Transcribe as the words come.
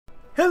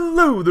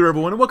Hello there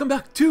everyone and welcome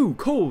back to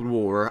Cold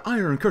War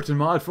Iron Curtain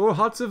mod for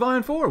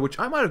Hoi4, which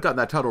I might have gotten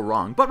that title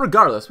wrong, but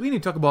regardless, we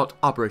need to talk about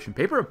Operation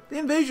Paper, the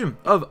invasion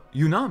of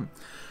Yunnan.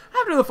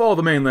 After the fall of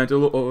the mainland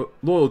to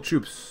loyal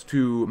troops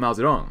to Mao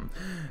Zedong,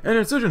 an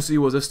insurgency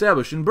was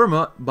established in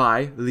Burma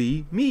by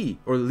Li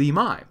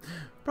Mai,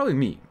 probably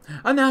me,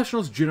 a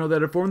nationalist general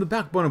that had formed the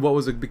backbone of what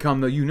was to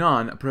become the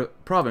Yunnan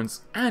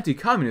province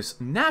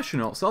anti-communist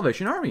National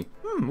Salvation Army.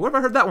 Where have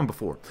I heard that one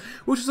before?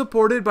 Which is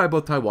supported by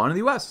both Taiwan and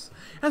the US,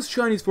 as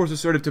Chinese forces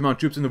started to mount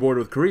troops in the border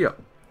with Korea.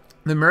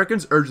 The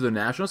Americans urged the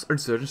nationalist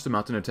insurgents to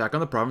mount an attack on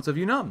the province of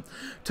Yunnan,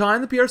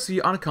 tying the PRC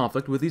on a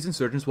conflict with these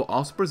insurgents while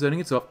also presenting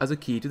itself as a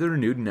key to the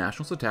renewed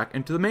nationalist attack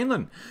into the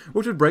mainland,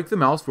 which would break the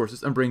Maoist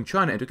forces and bring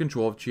China into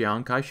control of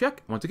Chiang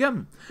Kai-shek once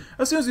again.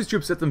 As soon as these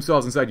troops set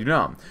themselves inside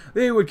Yunnan,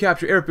 they would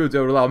capture airfields that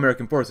would allow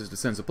American forces to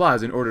send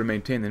supplies in order to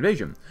maintain the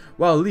invasion,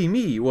 while Li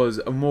Mi was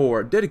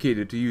more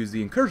dedicated to use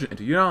the incursion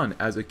into Yunnan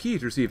as a key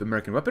to receive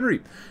American weaponry,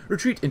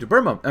 retreat into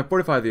Burma, and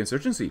fortify the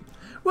insurgency.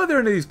 Whether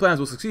any of these plans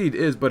will succeed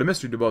is but a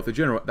mystery to both the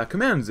general that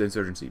commands the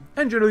insurgency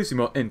and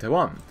Generalissimo in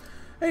Taiwan.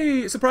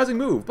 A surprising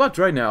move, but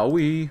right now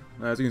we,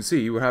 as you can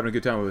see, we're having a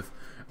good time with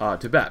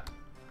Tibet.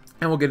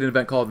 And we'll get an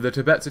event called the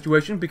Tibet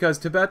situation because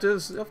Tibet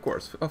is, of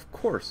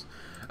course,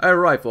 a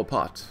rifle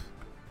pot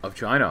of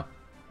China.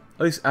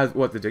 At least as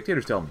what the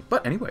dictators tell me.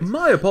 But anyways,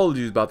 my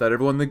apologies about that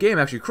everyone, the game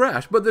actually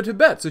crashed, but the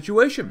Tibet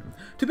situation.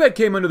 Tibet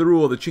came under the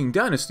rule of the Qing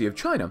dynasty of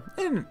China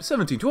in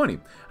 1720,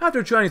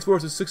 after Chinese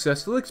forces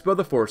successfully expelled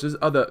the forces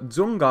of the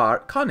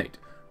Dzungar Khanate.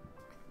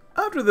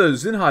 After the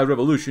Xinhai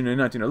Revolution in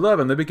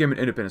 1911, they became an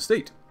independent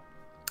state.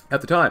 At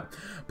the time,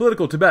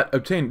 political Tibet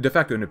obtained de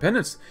facto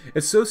independence.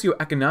 Its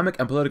socio-economic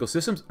and political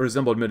systems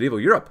resembled medieval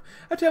Europe.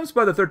 Attempts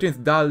by the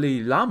 13th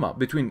Dalai Lama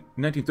between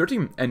 1913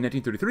 and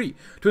 1933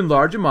 to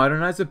enlarge and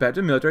modernize the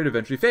Tibetan military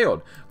eventually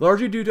failed,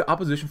 largely due to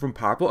opposition from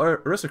powerful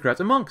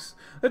aristocrats and monks.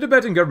 The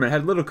Tibetan government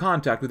had little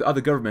contact with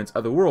other governments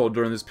of the world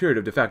during this period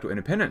of de facto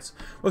independence,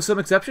 with some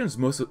exceptions,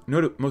 most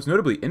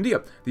notably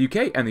India, the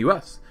UK, and the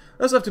US.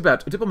 Thus left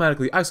Tibet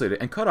diplomatically isolated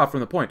and cut off from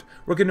the point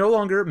where it could no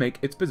longer make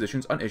its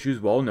positions on issues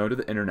well known to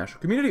the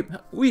international community.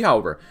 We,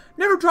 however,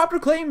 never dropped our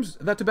claims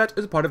that Tibet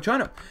is a part of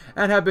China,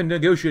 and have been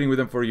negotiating with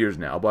them for years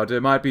now, but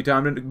it might be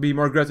time to be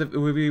more aggressive if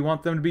we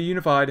want them to be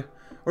unified,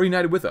 or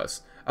united with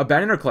us.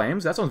 Abandoning our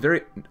claims? That sounds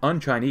very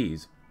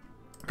un-Chinese.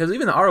 Because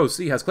even the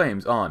ROC has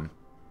claims on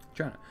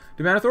China.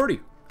 Demand authority?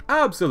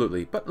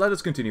 Absolutely, but let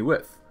us continue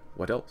with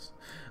what else?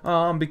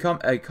 Become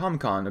a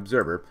ComCon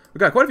observer. We've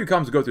got quite a few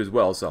comms to go through as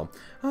well, so.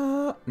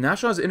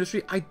 Nationalized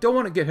industry, I don't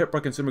want to get hit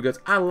by consumer goods.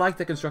 I like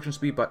the construction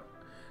speed, but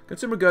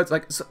consumer goods,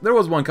 like, so there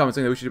was one comment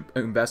saying that we should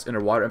invest in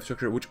our water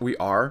infrastructure, which we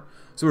are.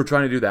 So we're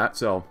trying to do that,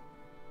 so.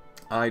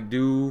 I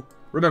do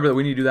remember that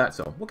we need to do that,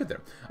 so we'll get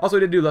there. Also,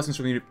 we did do lessons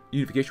from the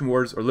Unification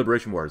Wars, or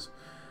Liberation Wars.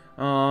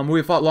 We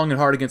have fought long and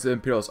hard against the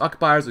imperialist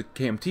occupiers, the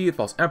KMT, the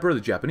false emperor,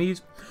 the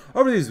Japanese.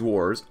 Over these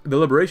wars, the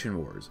Liberation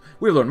Wars,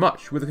 we have learned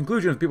much. With the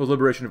conclusion of the People's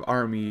Liberation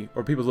Army,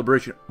 or People's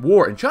Liberation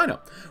War in China,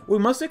 we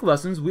must take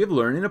lessons we have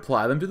learned and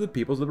apply them to the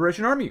People's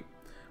Liberation Army.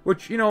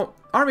 Which, you know,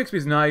 Army XP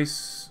is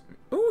nice.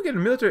 Oh, we get a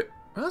military.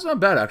 Well, that's not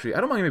bad, actually. I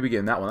don't mind maybe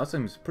getting that one. That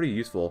seems pretty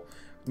useful.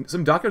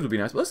 Some doctors would be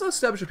nice. But let's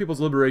establish a People's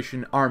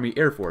Liberation Army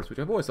Air Force, which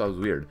I've always thought was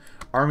weird.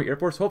 Army Air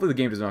Force? Hopefully the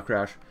game does not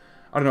crash.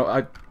 I don't know.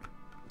 I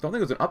don't think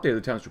it was an update at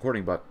the time it's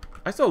recording, but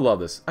I still love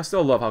this. I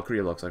still love how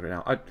Korea looks like right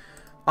now.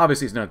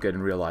 Obviously, it's not good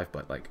in real life,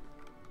 but, like,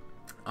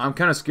 I'm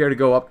kind of scared to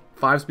go up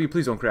 5 speed.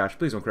 Please don't crash.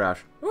 Please don't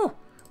crash. Oh,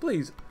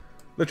 please.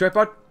 The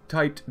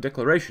Tripartite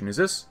Declaration. Is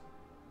this?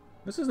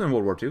 This isn't in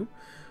World War II.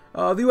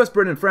 The U.S.,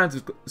 Britain, and France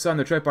have signed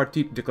the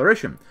Tripartite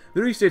Declaration.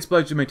 The three states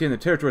pledged to maintain the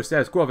territorial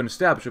status quo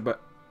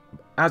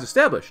as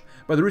established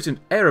by the recent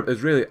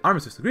Arab-Israeli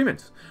armistice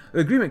agreements. The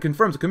agreement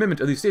confirms the commitment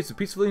of these states to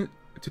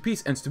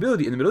peace and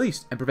stability in the Middle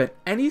East and prevent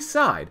any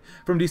side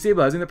from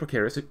destabilizing the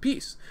precarious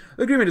peace.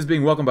 The agreement is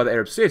being welcomed by the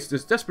Arab states,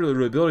 thus desperately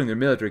rebuilding their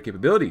military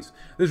capabilities.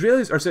 The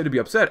Israelis are said to be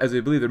upset as they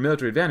believe their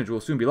military advantage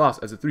will soon be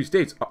lost, as the three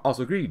states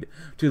also agreed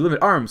to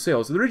limit arms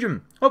sales to the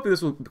region. Hopefully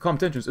this will calm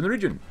tensions in the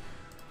region.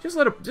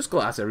 Just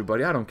glass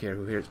everybody. I don't care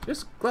who hears.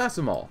 Just glass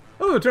them all.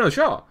 Oh, the return of the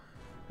Shah.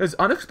 His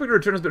unexpected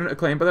return has been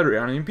acclaimed by the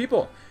Iranian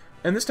people.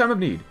 In this time of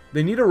need,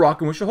 they need a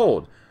rock in which to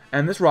hold,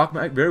 and this rock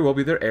might very well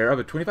be their heir of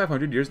a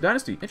 2,500 years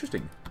dynasty.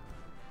 Interesting.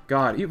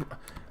 God,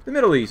 the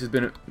Middle East has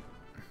been,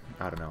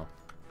 I don't know,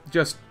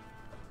 just,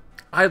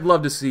 I'd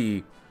love to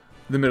see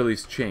the Middle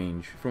East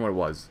change from what it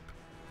was,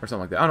 or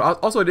something like that.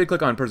 Also, I did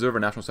click on Preserve Our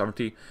National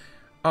Sovereignty.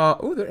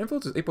 Oh, their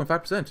influence is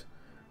 8.5%.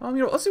 You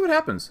know, let's see what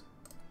happens.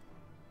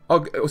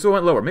 Oh, so it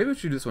went lower. Maybe we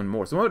should do this one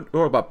more. So it went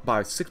lower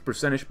by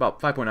 6%-ish,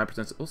 about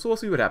 5.9%. So we'll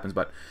see what happens,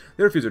 but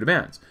they refuse our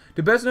demands.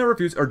 Tibetans now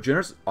refuse our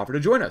generous offer to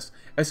join us.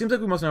 It seems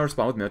like we must now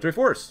respond with military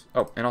force.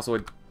 Oh, and also,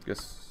 I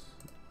guess,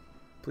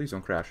 please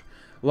don't crash.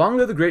 Long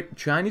live the great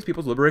Chinese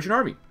People's Liberation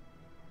Army.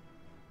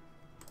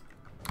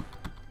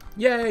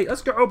 Yay!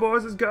 Let's go,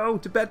 boys! Let's go!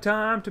 Tibet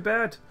time!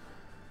 Tibet!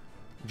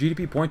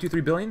 GDP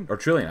 0.23 billion? Or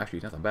trillion, actually.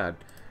 Not that bad.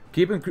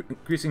 Keep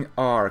increasing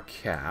our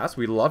CAS.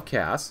 We love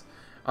CAS.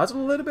 That's a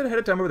little bit ahead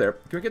of time over there.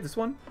 Can we get this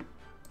one?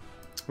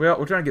 Well,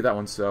 we're trying to get that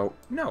one, so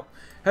no.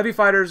 Heavy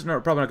fighters, no,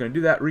 we're probably not going to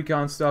do that.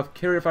 Recon stuff,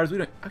 carrier fighters, we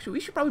don't. Actually, we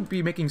should probably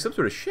be making some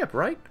sort of ship,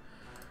 right?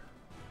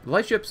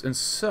 Light ships and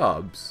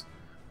subs.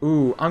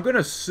 Ooh, I'm going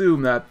to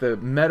assume that the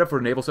meta for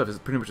naval stuff is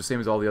pretty much the same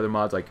as all the other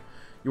mods. Like,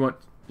 you want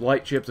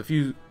light ships, a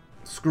few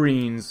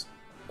screens,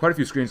 quite a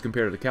few screens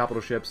compared to the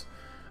capital ships.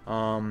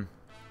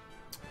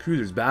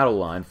 Cruisers, battle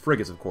line,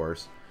 frigates, of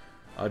course.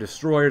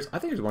 Destroyers. I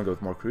think I just want to go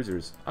with more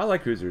cruisers. I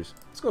like cruisers.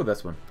 Let's go with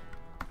this one.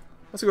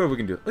 Let's see what we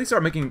can do. At least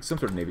start making some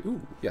sort of navy.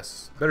 Ooh,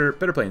 yes. Better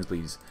planes,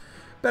 please.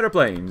 Better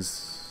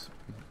planes.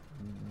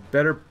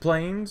 Better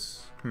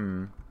planes?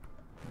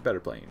 Better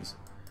planes.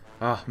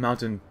 Ah,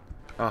 mountain.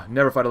 Ah,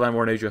 never fight a land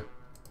war in Asia.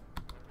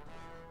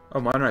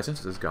 Oh, modernized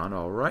census is gone.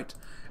 Alright.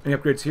 Any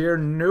upgrades here?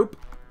 Nope.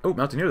 Oh,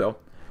 Mountaineer, though.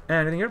 And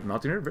anything here?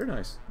 Mountaineer. Very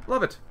nice.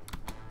 Love it.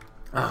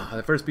 Ah,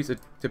 the first piece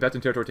of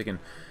Tibetan territory taken.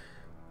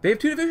 They have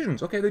 2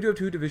 divisions. Okay, they do have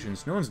 2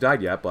 divisions. No one's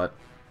died yet, but...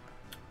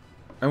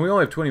 And we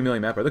only have 20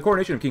 million map. The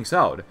coronation of King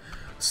Saud.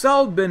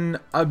 Saud bin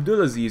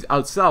Abdulaziz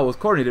Al Saud was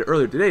coronated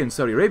earlier today in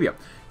Saudi Arabia.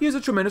 He has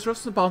a tremendous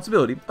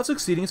responsibility of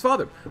succeeding his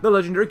father, the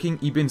legendary King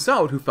Ibn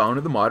Saud, who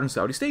founded the modern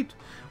Saudi state,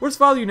 where his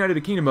father united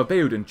a kingdom of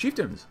Bayoudan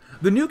chieftains.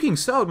 The new King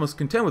Saud must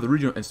contend with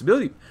regional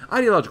instability,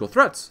 ideological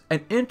threats,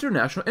 and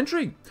international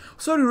intrigue.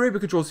 Saudi Arabia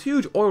controls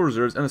huge oil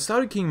reserves, and the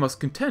Saudi king must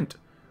contend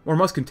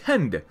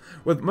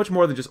with much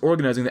more than just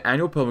organizing the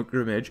annual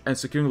pilgrimage and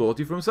securing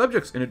loyalty from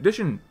subjects. In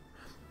addition,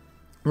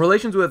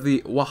 relations with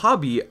the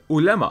Wahhabi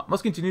ulema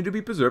must continue to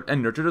be preserved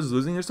and nurtured, as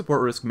losing their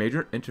support risks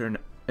major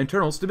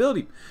internal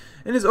stability.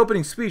 In his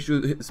opening speech to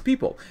his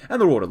people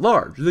and the world at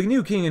large, the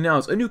new king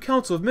announced a new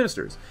council of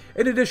ministers.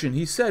 In addition,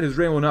 he said his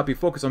reign will not be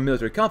focused on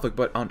military conflict,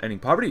 but on ending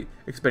poverty,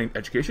 expanding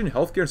education,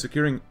 healthcare, and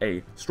securing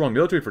a strong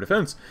military for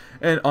defense,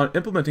 and on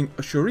implementing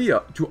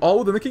Sharia to all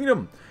within the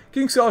kingdom.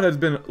 King Saud has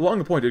been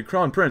long appointed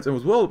crown prince and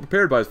was well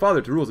prepared by his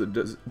father to rule as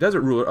the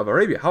desert ruler of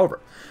Arabia.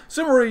 However,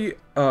 similarly,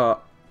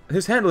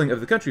 his handling of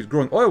the country's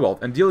growing oil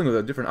wealth and dealing with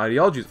the different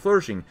ideologies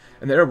flourishing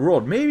in the Arab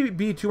world may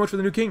be too much for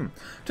the new king.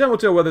 Time will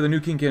tell whether the new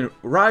king can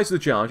rise to the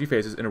challenge he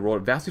faces in a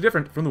world vastly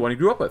different from the one he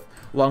grew up with.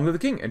 Along with the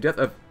king and death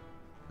of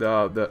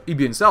the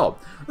Ibn Saud,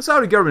 the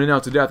Saudi government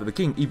announced the death of the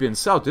king Ibn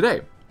Saud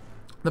today.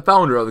 The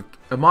founder of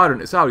the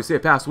modern Saudi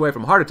state passed away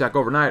from a heart attack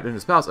overnight in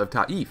his palace of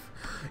Ta'if.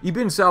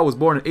 Ibn Saud was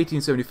born in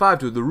 1875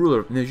 to the ruler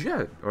of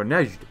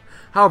Najd.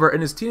 However,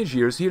 in his teenage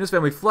years, he and his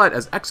family fled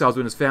as exiles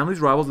when his family's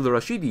rivals, the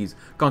Rashidis,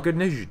 conquered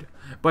Najd.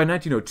 By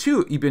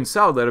 1902, Ibn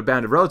Saud led a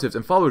band of relatives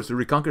and followers to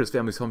reconquer his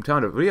family's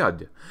hometown of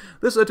Riyadh.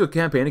 This led to a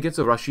campaign against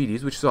the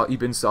Rashidis, which saw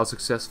Ibn Saud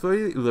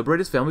successfully liberate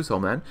his family's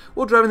homeland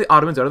while driving the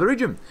Ottomans out of the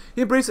region.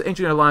 He embraced the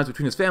ancient alliance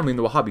between his family and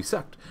the Wahhabi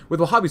sect, with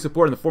Wahhabi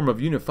support in the form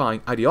of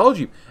unifying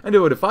ideology and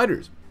devoted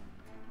fighters.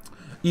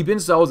 Ibn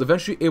Saud was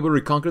eventually able to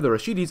reconquer the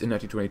Rashidis in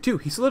 1922.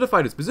 He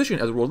solidified his position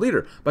as a world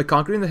leader by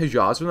conquering the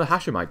Hijaz from the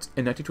Hashemites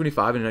in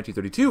 1925 and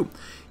 1932.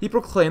 He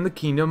proclaimed the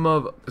kingdom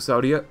of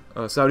Saudi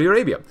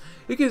Arabia.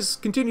 His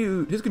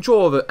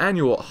control of the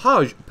annual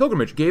Hajj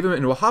pilgrimage gave him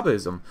in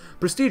Wahhabism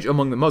prestige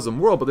among the Muslim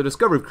world, but the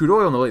discovery of crude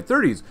oil in the late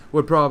 30s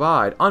would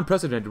provide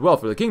unprecedented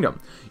wealth for the kingdom.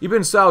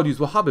 Ibn Saud used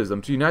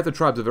Wahhabism to unite the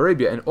tribes of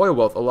Arabia, and oil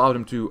wealth allowed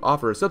him to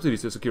offer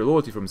subsidies to secure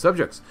loyalty from his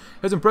subjects.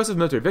 His impressive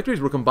military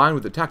victories were combined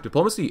with attack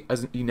diplomacy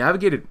as he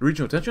navigated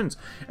regional tensions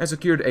and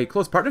secured a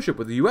close partnership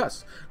with the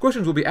U.S.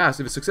 Questions will be asked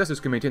if his successors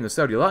can maintain the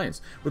Saudi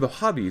alliance with the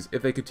Wahhabis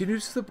if they continue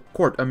to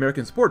support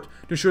American support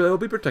to ensure they will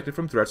be protected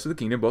from threats to the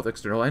kingdom, both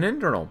external and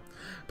internal.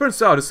 Prince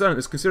Saud, his son,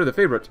 is considered the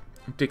favorite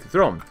to take the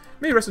throne.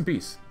 May he rest in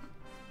peace.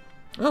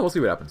 Well, we'll see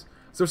what happens.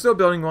 So we're still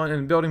building one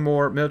and building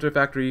more. Military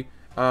factory.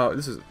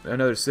 This is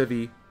another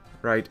civvy,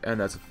 right? And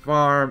that's a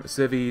farm,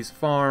 civvies,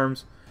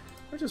 farms.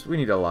 We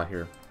need a lot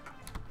here.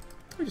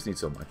 We just need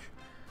so much.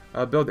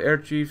 Build the air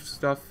chief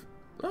stuff.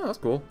 Oh, that's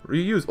cool.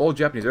 Reuse old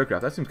Japanese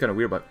aircraft. That seems kind of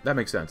weird, but that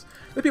makes sense.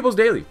 The People's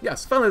Daily.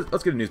 Yes, finally,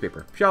 let's get a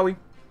newspaper, shall we?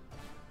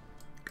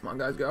 Come on,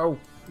 guys, go.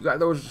 You got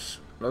those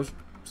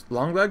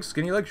long legs,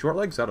 skinny legs, short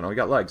legs? I don't know. We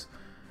got legs.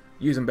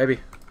 Use them, baby.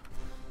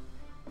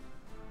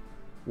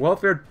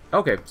 Welfare.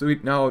 Okay, so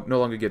we now no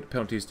longer get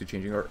penalties to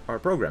changing our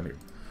program here.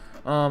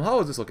 How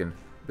is this looking?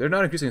 They're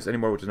not increasing this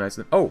anymore, which is nice.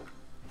 Oh,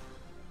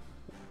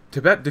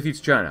 Tibet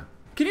defeats China.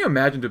 Can you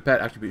imagine Tibet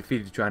actually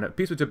defeated China?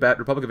 Peace with Tibet,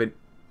 Republic of.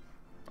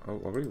 Oh,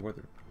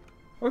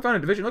 we found a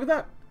division. Look at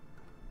that.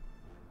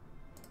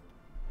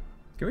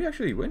 Can we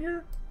actually win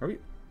here? Are we?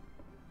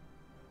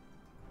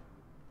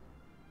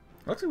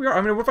 Looks like we are.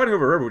 I mean, we're fighting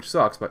over a river, which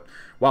sucks, but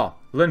wow,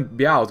 Lin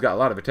Biao's got a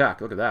lot of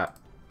attack. Look at that.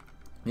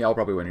 Yeah, I'll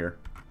probably win here.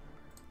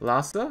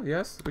 Lhasa,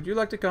 yes. Would you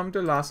like to come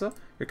to Lhasa?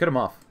 Here, cut him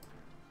off.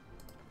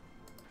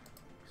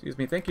 Excuse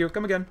me. Thank you.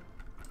 Come again.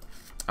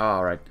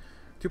 All right.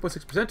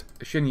 2.6%.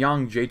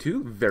 Shenyang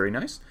J2. Very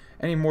nice.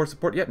 Any more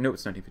support yet? No,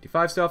 it's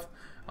 1955 stuff.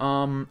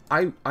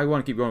 I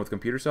want to keep going with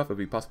computer stuff if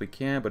we possibly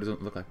can, but it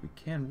doesn't look like we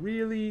can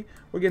really.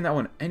 We're getting that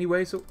one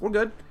anyway, so we're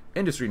good.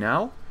 Industry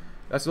now.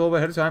 That's a little bit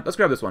ahead of time. Let's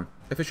grab this one.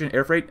 Efficient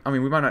air freight. I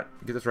mean, we might not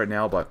get this right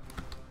now, but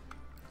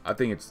I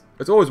think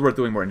it's always worth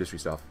doing more industry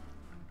stuff.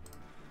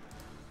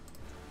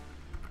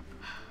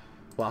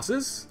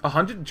 Losses?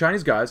 100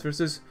 Chinese guys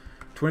versus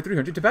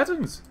 2,300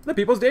 Tibetans. The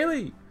People's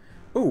Daily.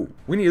 Ooh,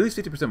 we need at least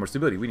 50% more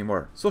stability. We need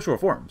more social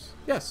reforms.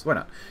 Yes, why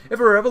not? If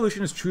a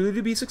revolution is truly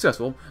to be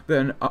successful,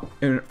 then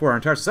for our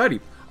entire society,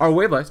 our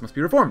way of life must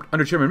be reformed.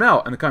 Under Chairman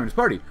Mao and the Communist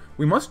Party,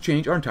 we must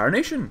change our entire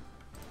nation.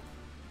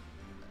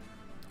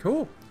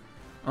 Cool.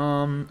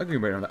 I can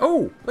wait on that.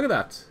 Oh, look at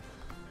that.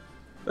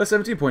 The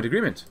 17-point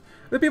agreement.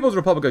 The People's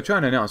Republic of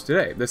China announced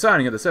today the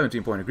signing of the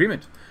 17-point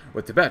agreement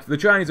with Tibet. The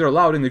Chinese are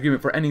allowed in the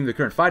agreement for ending the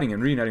current fighting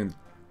and reuniting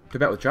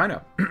Tibet with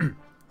China.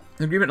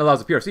 The agreement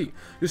allows the PRC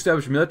to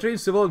establish military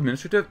and civil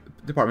administrative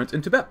departments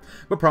in Tibet,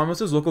 but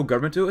promises local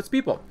government to its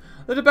people.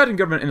 The Tibetan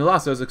government in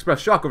Lhasa has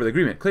expressed shock over the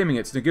agreement, claiming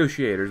its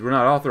negotiators were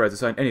not authorized to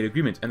sign any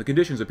agreement, and the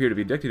conditions appear to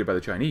be dictated by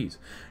the Chinese.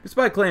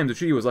 Despite claims the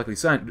treaty was likely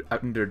signed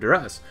under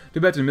duress,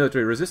 Tibetan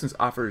military resistance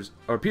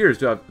appears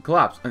to have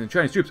collapsed, and the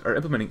Chinese troops are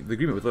implementing the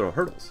agreement with little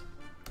hurdles.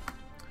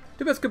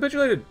 Tibet's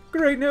capitulated!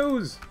 Great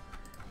news!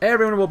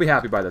 Everyone will be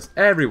happy by this.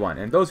 Everyone.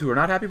 And those who are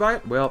not happy by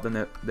it, well,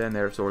 then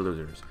they're sore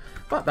losers.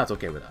 But that's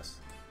okay with us.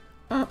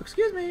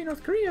 Excuse me,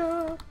 North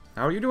Korea.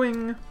 How are you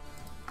doing?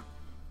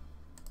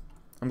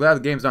 I'm glad the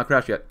game's not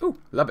crashed yet. Ooh,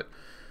 love it.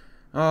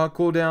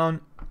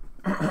 Cooldown.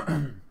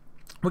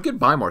 We could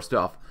buy more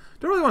stuff.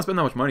 Don't really want to spend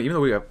that much money, even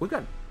though we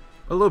got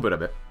a little bit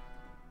of it.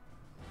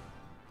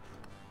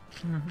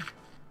 We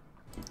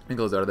can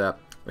close out of that.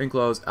 We can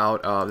close out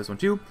of this one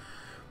too.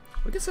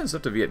 We can send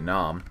stuff to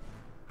Vietnam.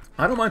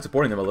 I don't mind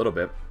supporting them a little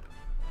bit.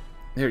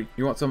 Here,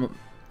 you want some...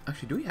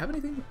 Actually, do we have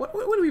anything? What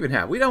do we even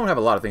have? We don't have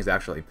a lot of things,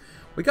 actually.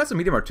 We got some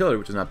medium artillery,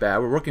 which is not bad.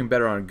 We're working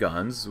better on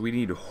guns. We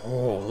need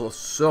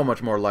so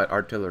much more light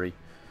artillery.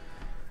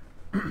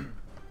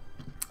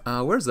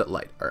 Where's that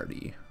light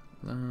arty?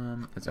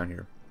 It's down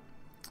here.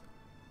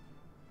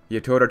 Yeah,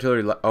 towed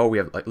artillery. Oh, we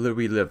have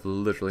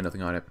literally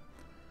nothing on it.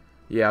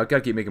 Yeah, I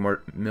gotta keep making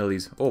more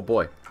millies. Oh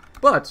boy.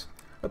 But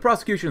the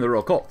prosecution of the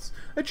rural cults.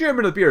 The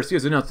chairman of the PRC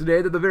has announced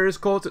today that the various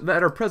cults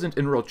that are present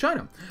in rural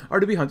China are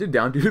to be hunted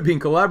down due to being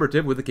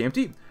collaborative with the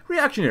KMT,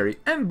 reactionary,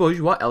 and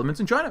bourgeois elements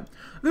in China.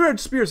 The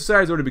Red Spear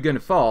Society has already begun to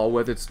fall,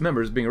 with its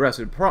members being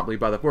arrested promptly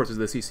by the forces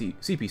of the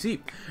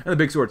CPC, and the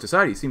Big Sword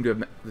Society seem to have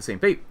met the same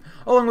fate,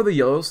 along with the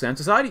Yellow Sand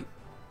Society.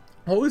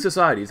 All these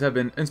societies have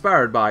been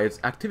inspired by its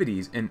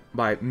activities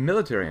by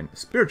military,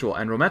 spiritual,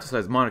 and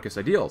romanticized monarchist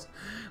ideals.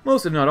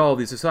 Most, if not all, of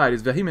these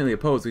societies vehemently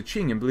oppose the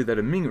Qing and believe that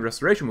a Ming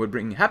restoration would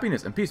bring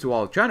happiness and peace to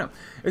all of China.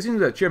 It seems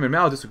that Chairman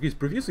Mao disagrees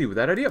profusely with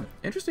that idea.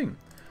 Interesting.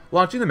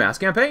 Launching the mass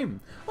campaign.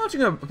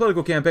 Launching a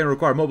political campaign will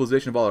require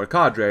mobilization of all our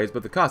cadres,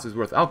 but the cost is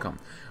worth the outcome.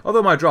 Although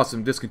it might draw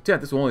some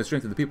discontent, this will only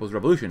strengthen the People's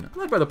Revolution,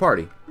 led by the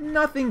party.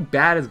 Nothing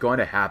bad is going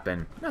to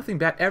happen. Nothing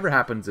bad ever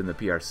happens in the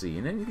PRC,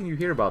 and anything you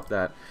hear about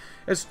that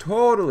is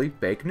totally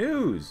fake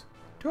news.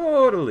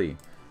 Totally.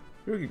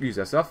 We can use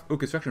that stuff. Ooh,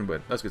 construction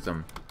wood. Let's get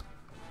some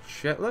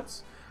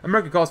chitlets.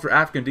 America calls for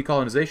African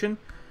decolonization.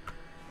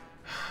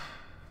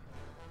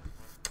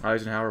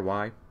 Eisenhower,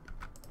 why?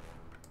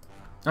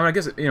 I mean, I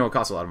guess it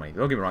costs a lot of money.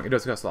 Don't get me wrong, it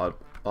does cost a lot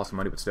of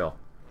money, but still.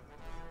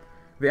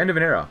 The end of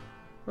an era.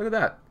 Look at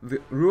that.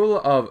 The rule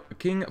of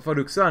King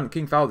Farouk's son,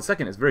 King Fahd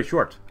II, is very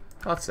short.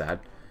 Oh, that's sad.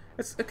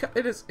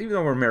 It is, even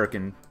though we're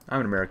American,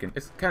 I'm an American,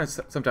 it's kind of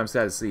sometimes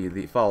sad to see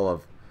the fall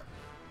of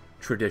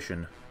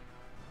tradition.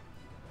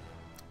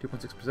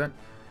 2.6%.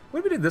 What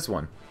if we did this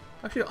one?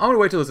 Actually, I'm going to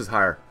wait till this is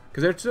higher,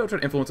 because they're still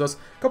trying to influence us.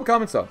 A couple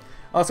comments though.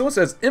 Someone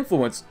says,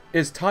 influence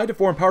is tied to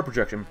foreign power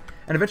projection,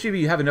 and eventually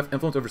if you have enough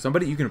influence over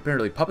somebody, you can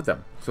apparently puppet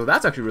them. So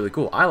that's actually really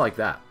cool. I like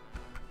that.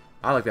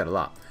 I like that a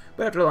lot.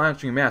 But after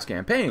launching mass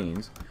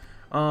campaigns,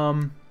 what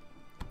are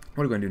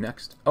we going to do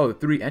next? Oh, the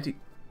three anti...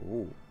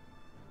 Ooh.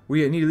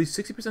 We need at least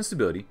 60%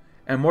 stability,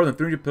 and more than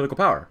 300 political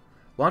power.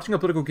 Launching a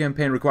political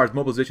campaign requires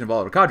mobilization of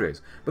all our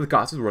cadres, but the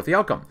cost is worth the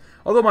outcome.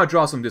 Although it might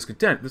draw some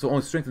discontent, this will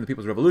only strengthen the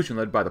People's Revolution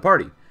led by the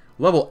party.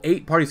 Level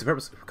 8 party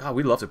supremacy. God,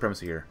 we love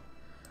supremacy here.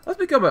 Let's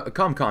become a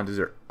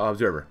ComCon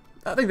observer.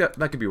 I think that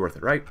could be worth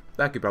it, right?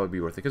 That could probably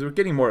be worth it, because we're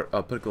getting more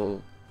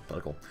political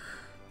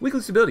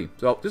weekly stability.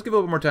 So just give it a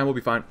little more time, we'll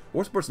be fine.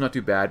 War support's not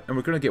too bad, and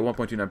we're going to get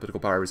 1.29 political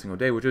power every single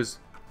day, which is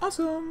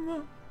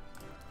awesome.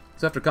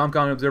 So after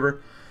ComCon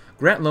observer,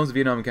 grant loans to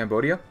Vietnam and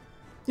Cambodia.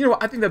 You know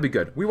what? I think that'd be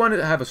good. We want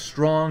to have a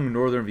strong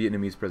northern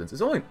Vietnamese presence.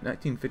 It's only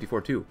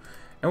 1954 too,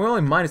 and we're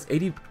only minus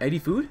 80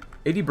 food,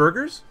 80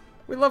 burgers.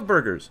 We love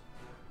burgers.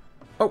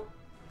 Oh,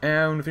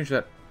 and we finish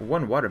that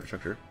one water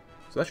infrastructure,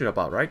 so that should help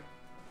out, right?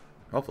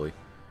 Hopefully.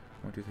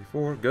 1, 2, 3,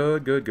 4.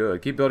 Good, good,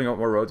 good. Keep building out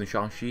more roads in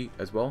Shaanxi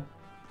as well.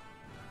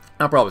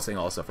 I'm probably saying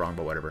all this stuff wrong,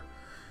 but whatever.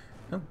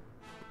 Oh,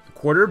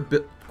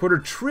 quarter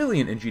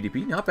trillion in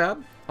GDP. Not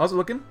bad. How's it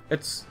looking?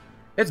 It's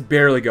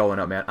barely going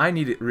up, man. I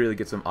need to really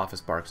get some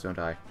office parks, don't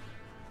I?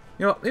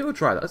 You know, maybe we'll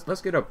try that.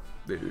 Let's get up.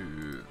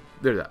 There's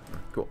that.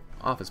 Cool.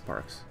 Office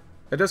parks.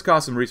 It does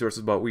cost some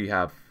resources, but we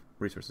have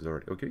resources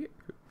already. Okay.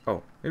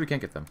 Oh, maybe we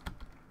can't get them.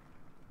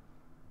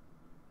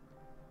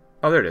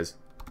 Oh, there it is.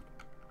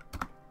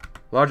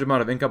 Large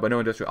amount of income, but no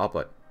industrial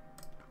output.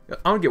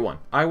 I want to get one.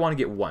 I want to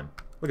get one.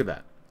 Look at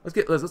that. Let's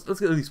get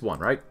at least one,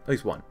 right? At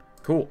least one.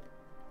 Cool.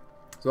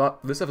 So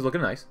this stuff is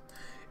looking nice.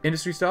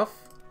 Industry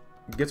stuff.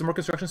 get some more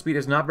construction speed.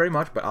 It's not very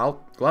much, but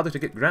I'll gladly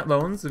take it. Grant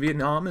loans to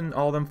Vietnam and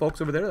all them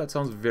folks over there. That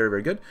sounds very,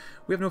 very good.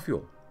 We have no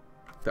fuel.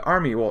 The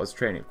army, well, it's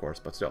training, of course,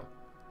 but still.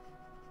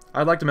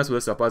 I'd like to mess with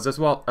this stuff, but as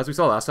well as we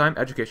saw last time,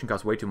 education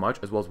costs way too much,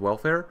 as well as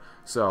welfare.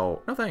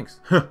 So, no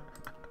thanks.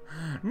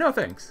 No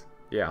thanks.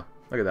 Yeah,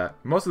 look at that.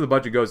 Most of the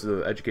budget goes to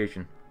the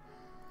education.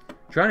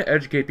 Trying to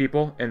educate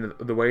people in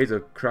the ways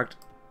of correct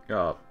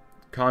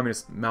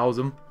communist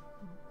Maoism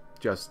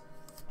just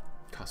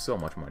costs so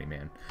much money,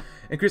 man.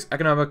 Increase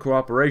economic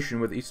cooperation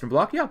with the Eastern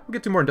Bloc. Yeah, we'll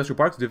get 2 more industrial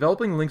parks.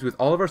 Developing links with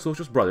all of our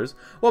socialist brothers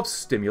will help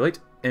stimulate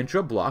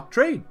intra-bloc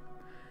trade.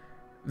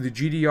 The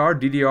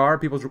GDR, DDR,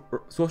 People's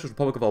Socialist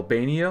Republic of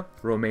Albania,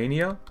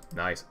 Romania.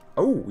 Nice.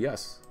 Oh,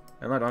 yes.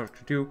 And that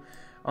option too.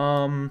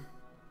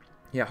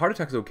 Yeah, heart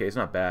attack is okay. It's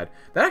not bad.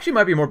 That actually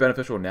might be more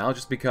beneficial now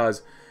just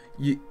because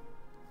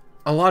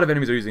a lot of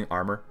enemies are using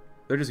armor.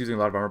 They're just using a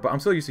lot of armor, but I'm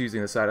still used to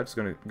using this side. I'm just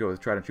going to go with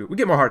try and shoot. We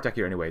get more heart attack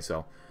here anyway,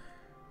 so.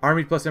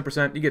 Army plus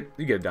 10%, you get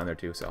it down there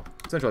too, so.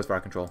 Centralized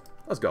fire control.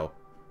 Let's go.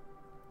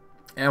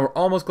 And we're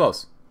almost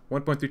close.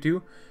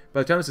 1.32.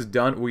 By the time this is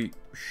done, we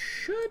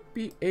should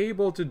be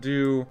able to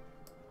do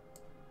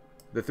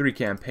the 3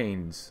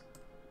 campaigns.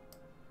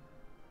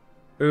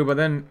 Ooh, but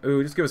then,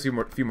 just give us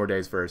a few more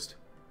days first.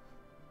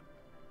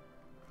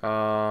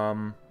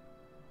 Can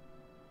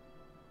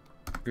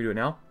we do it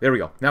now? There we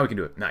go. Now we can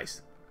do it.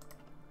 Nice.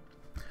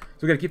 So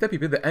we gotta keep that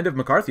people. The end of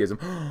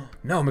McCarthyism.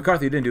 No,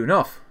 McCarthy didn't do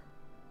enough.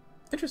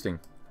 Interesting.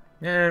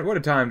 And what a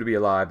time to be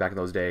alive back in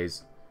those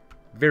days.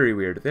 Very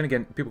weird. Then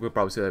again, people could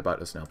probably say that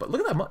about us now. But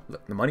look at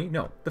that the money.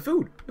 No, the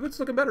food. It's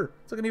looking better.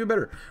 It's looking even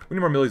better. We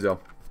need more millies though.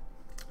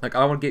 Like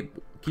I want to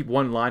keep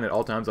one line at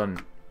all times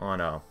on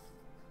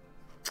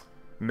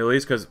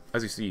millies because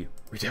as you see,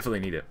 we definitely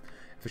need it.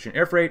 Efficient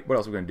air freight. What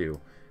else are we gonna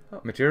do?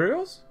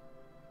 Materials.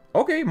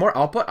 Okay, more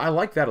output. I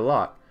like that a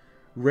lot.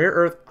 Rare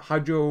earth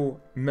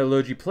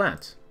hydrometallurgy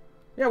plant.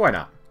 Yeah, why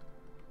not?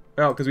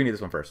 Well, because we need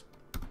this one first.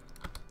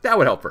 That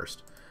would help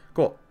first.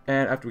 Cool.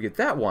 And after we get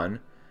that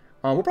one,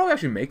 we'll probably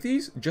actually make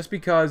these just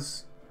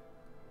because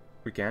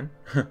we can.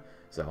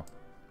 So,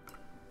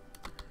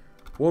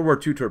 World War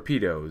II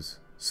torpedoes,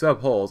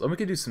 sub hulls, and we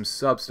can do some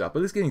sub stuff. But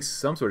at least getting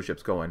some sort of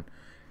ships going.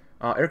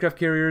 Aircraft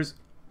carriers.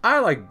 I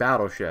like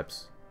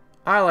battleships.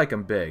 I like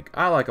them big.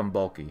 I like them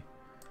bulky.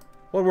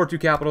 World War II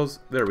capitals.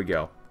 There we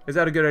go. Is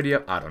that a good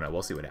idea? I don't know.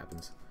 We'll see what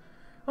happens.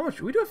 How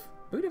much we do have?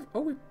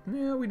 Oh,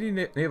 we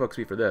need naval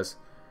XP for this.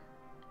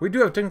 We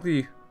do have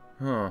technically.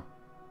 Huh.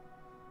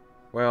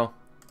 Well,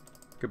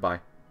 goodbye.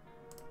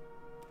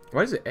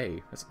 Why is it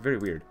A? That's very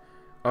weird.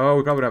 Oh,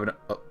 we probably don't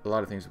have a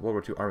lot of things. World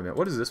War II armament.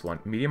 What is this one?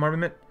 Medium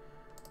armament?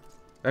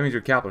 That means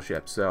your capital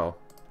ship, so.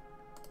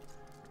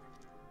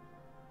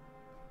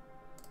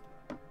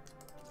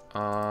 It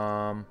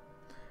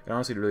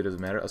honestly really doesn't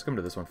matter. Let's come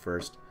to this one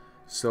first.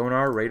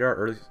 Sonar, radar,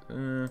 early.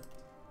 Doesn't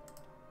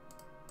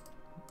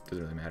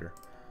really matter.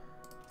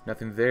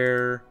 Nothing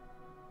there.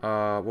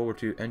 World War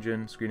II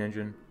engine, screen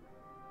engine.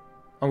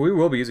 Oh, we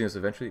will be using this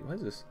eventually. What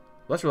is this?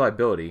 Less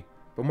reliability,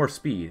 but more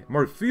speed.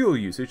 More fuel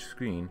usage,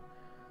 screen.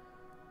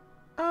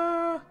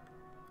 I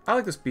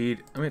like the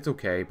speed. I mean, it's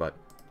okay, but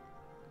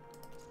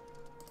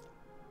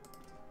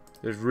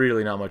there's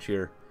really not much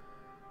here.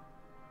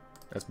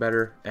 That's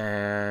better.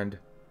 And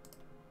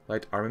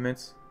light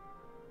armaments.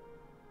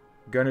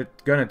 Gun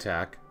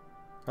attack.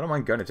 I don't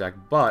mind gun attack,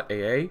 but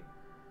AA.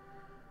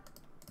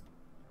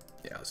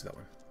 Yeah, let's do that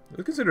one.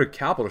 Let's consider a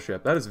capital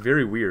ship. That is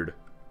very weird.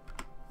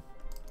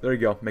 There you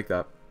go. Make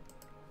that.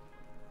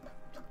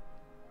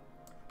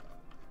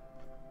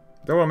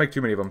 Don't want to make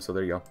too many of them, so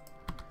there you go.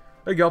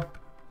 There you go.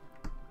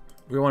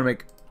 We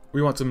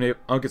want some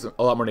I'll get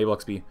a lot more naval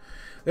XP.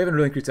 They haven't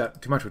really increased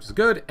that too much, which is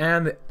good.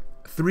 And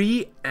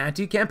 3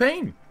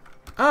 anti-campaign.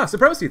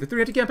 Supremacy, the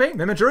 3 anti-campaign.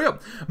 Then Manchuria.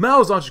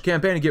 Mao's launched a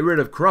campaign to get rid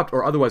of corrupt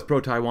or otherwise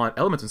pro-Taiwan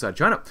elements inside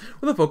China,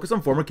 with a focus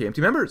on former KMT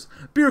members,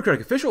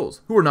 bureaucratic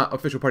officials who were not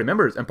official party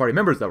members, and party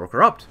members that were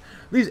corrupt.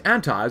 These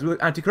antis were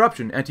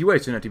anti-corruption,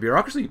 anti-waste, and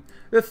anti-bureaucracy.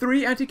 The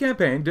 3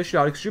 anti-campaign dished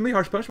out extremely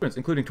harsh punishments,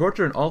 including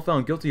torture, and all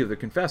found guilty of the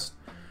confessed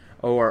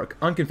or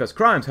unconfessed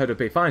crimes had to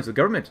pay fines to the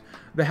government.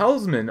 The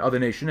helmsman of the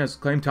nation has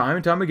claimed time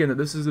and time again that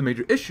this is a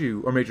major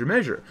issue or major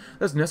measure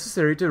that's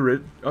necessary to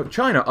rid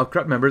China of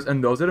corrupt members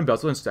and those that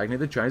embezzle and stagnate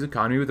the Chinese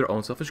economy with their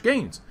own selfish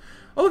gains.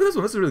 Oh, look at this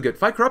one. This is really good.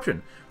 Fight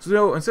corruption.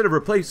 So instead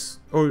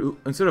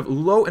of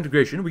low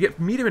integration, we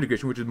get medium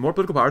integration, which is more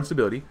political power and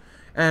stability,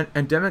 and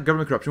endemic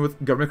government corruption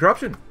with government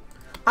corruption.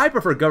 I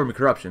prefer government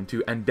corruption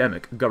to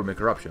endemic government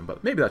corruption,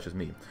 but maybe that's just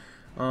me.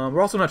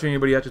 We're also not training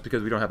anybody yet just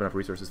because we don't have enough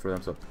resources for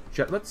them, so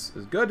Jetlets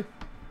is good.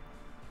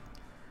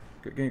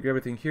 Can you grab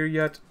anything here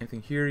yet?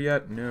 Anything here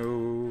yet?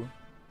 No.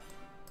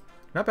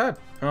 Not bad.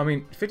 I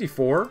mean,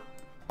 54.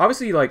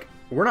 Obviously, like,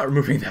 we're not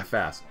moving that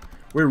fast.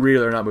 We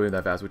really are not moving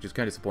that fast, which is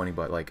kind of disappointing,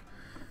 but, like,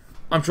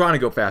 I'm trying to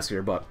go fast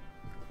here, but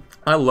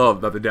I love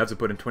that the devs have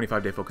put in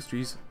 25-day focus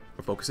trees,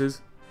 or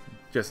focuses.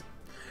 Just,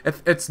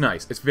 it's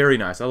nice. It's very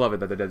nice. I love it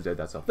that the devs did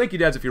that stuff. Thank you,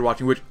 devs, if you're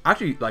watching, which,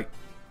 actually, like,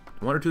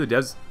 1 or 2 of the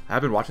devs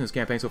have been watching this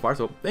campaign so far,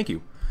 so thank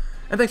you.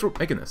 And thanks for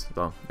making this.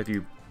 So,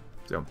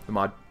 the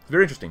mod. It's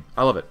very interesting.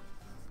 I love it.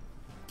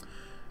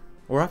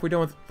 We're halfway done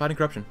with fighting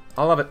corruption.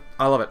 I love it.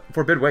 I love it.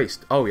 Forbid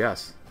waste. Oh,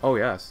 yes. Oh,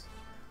 yes.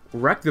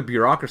 Wreck the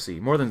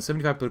bureaucracy. More than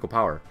 75 political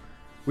power.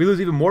 We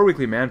lose even more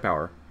weekly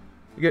manpower.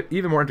 We get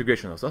even more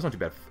integration, though, so that's not too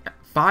bad.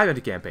 5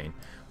 anti-campaign.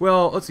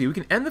 Well, let's see. We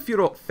can end the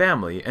feudal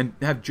family and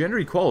have gender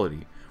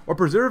equality. Or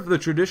preserve the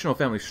traditional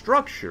family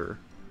structure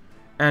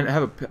and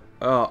have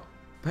a...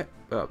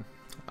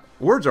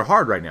 words are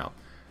hard right now.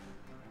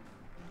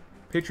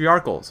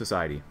 Patriarchal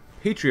society.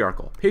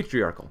 Patriarchal.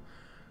 Patriarchal.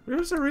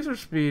 There's the research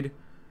speed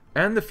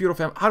and the feudal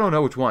family. I don't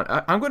know which one.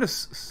 I'm going to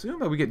assume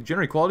that we get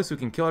gender equality so we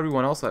can kill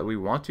everyone else that we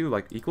want to,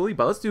 like, equally.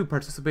 But let's do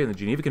participate in the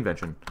Geneva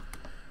Convention.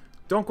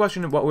 Don't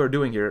question what we're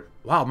doing here.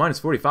 Wow, minus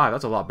 45.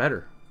 That's a lot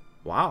better.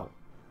 Wow.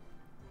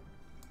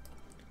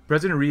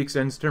 President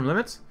re-extends term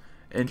limits.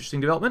 Interesting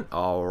development.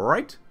 All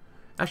right.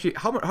 Actually,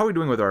 how are we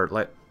doing with our...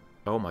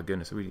 Oh, my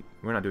goodness. We're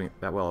not doing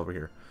that well over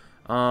here.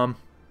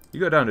 You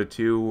go down to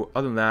 2.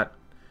 Other than that...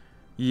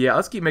 Yeah,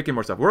 let's keep making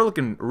more stuff. We're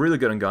looking really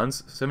good on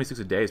guns. 76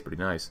 a day is pretty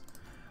nice.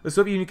 The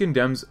Soviet Union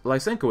condemns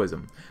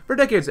Lysenkoism. For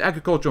decades,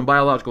 agricultural and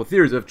biological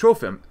theories of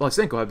Trofim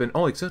Lysenko have been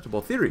only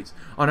acceptable theories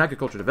on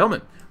agricultural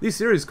development. These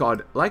theories,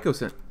 called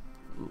Lysenkoism,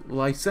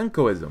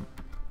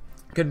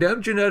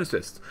 condemned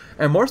geneticists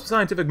and more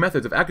scientific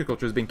methods of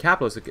agriculture as being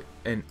capitalistic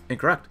and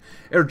incorrect.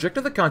 It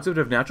rejected the concept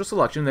of natural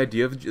selection and the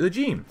idea of the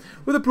gene.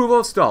 With approval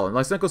of Stalin,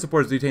 Lysenko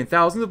supporters detained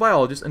thousands of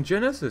biologists and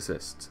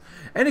geneticists.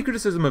 Any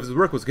criticism of his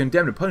work was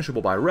condemned and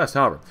punishable by arrest,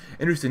 however.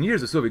 In recent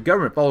years, the Soviet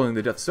government, following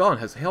the death of Stalin,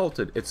 has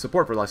halted its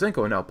support for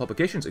Lysenko, and now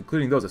publications,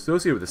 including those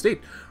associated with the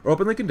state, are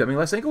openly condemning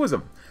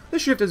Lysenkoism.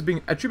 This shift is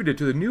being attributed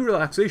to the new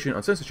relaxation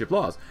on censorship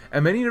laws,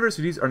 and many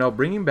universities are now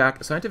bringing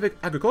back scientific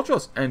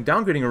agriculturalists and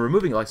downgrading or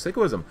removing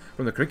Lysenkoism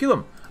from the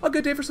curriculum. A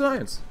good day for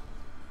science.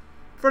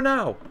 For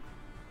now.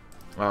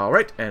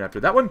 Alright, and after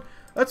that one,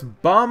 let's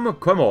bomb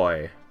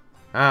Quemoy.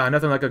 Ah,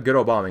 nothing like a good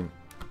old bombing.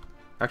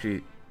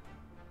 Actually,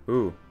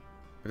 ooh.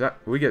 If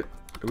that we get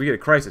a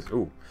crisis.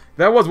 Ooh.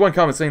 That was one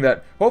comment saying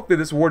that hopefully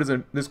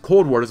this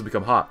Cold War doesn't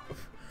become hot.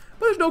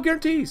 But there's no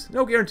guarantees.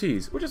 No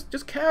guarantees. We're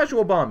just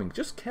casual bombing.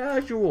 Just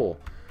casual.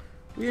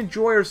 We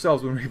enjoy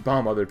ourselves when we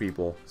bomb other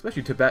people.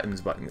 Especially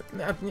Tibetans, but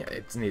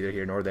it's neither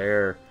here nor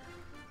there.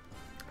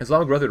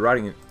 Islamic Brotherhood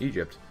riding in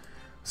Egypt.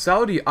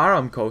 Saudi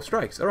Aramco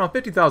strikes. Around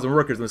 50,000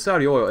 workers in the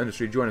Saudi oil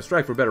industry join a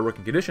strike for better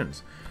working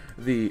conditions.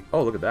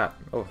 Oh, look at that.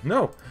 Oh,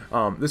 no.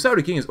 The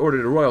Saudi king has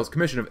ordered a royal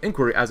commission of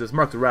inquiry as this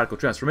marks a radical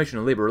transformation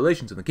in labor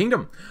relations in the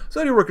kingdom.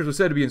 Saudi workers were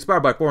said to be inspired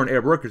by foreign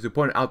Arab workers who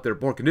pointed out their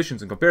poor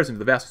conditions in comparison to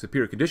the vastly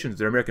superior conditions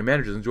their American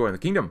managers enjoy in the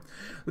kingdom.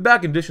 The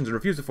bad conditions and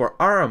refusal for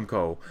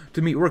Aramco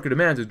to meet worker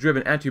demands has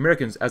driven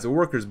anti-Americans as the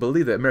workers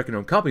believe that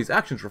American-owned companies'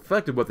 actions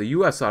reflected what the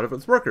U.S. thought of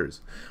its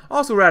workers.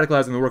 Also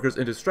radicalizing the workers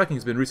into striking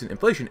has been recent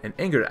inflation and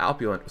anger at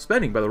opulent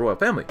spending by the royal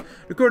family.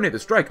 To coordinate the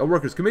strike, a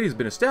workers' committee has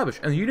been established,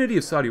 and the unity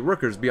of Saudi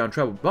workers beyond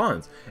tribal bonds.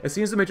 It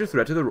seems a major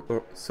threat to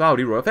the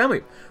Saudi royal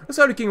family. The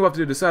Saudi king will have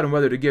to decide on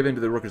whether to give in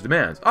to the workers'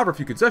 demands, offer a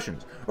few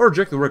concessions, or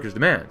reject the workers'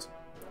 demands.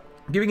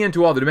 Giving in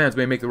to all the demands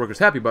may make the workers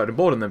happy, but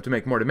embolden them to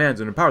make more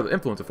demands and empower the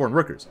influence of foreign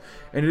workers.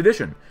 In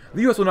addition,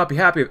 the U.S. will not be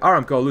happy if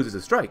Aramco loses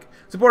its strike.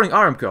 Supporting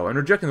Aramco and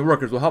rejecting the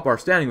workers will help our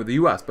standing with the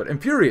U.S., but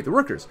infuriate the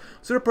workers,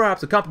 so that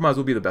perhaps a compromise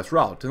will be the best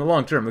route. In the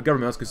long term, the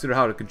government must consider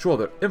how to control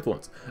the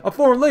influence of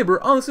foreign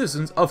labor on the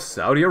citizens of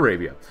Saudi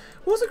Arabia.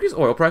 Will this increase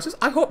oil prices?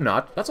 I hope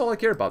not. That's all I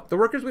care about. The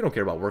workers, we don't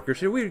care about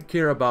workers here. We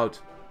care about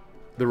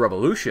the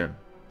revolution.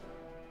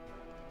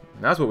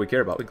 That's what we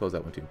care about. We can close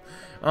that one too.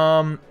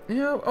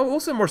 Yeah, we'll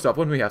send more stuff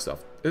when we have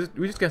stuff.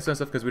 We just can't send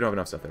stuff because we don't have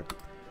enough stuff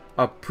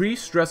there.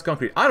 Pre-stressed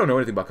concrete. I don't know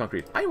anything about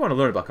concrete. I want to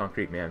learn about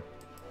concrete, man.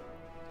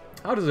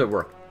 How does it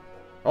work?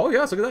 Oh,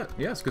 yes, look at that.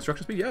 Yes,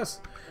 construction speed,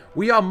 yes.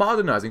 We are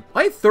modernizing.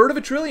 A third of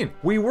a trillion.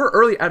 We were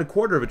early at a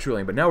quarter of a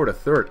trillion, but now we're at a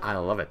third. I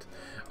love it.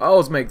 Oh,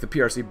 let's make the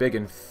PRC big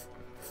and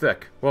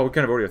thick. Well, we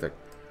kind of already are thick.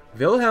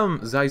 Wilhelm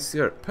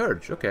Zeiser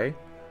Purge. Okay.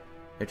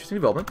 Interesting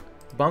development.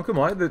 Bomb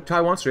Quemoy, the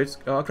Taiwan Straits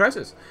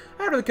crisis.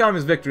 After the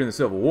Communist victory in the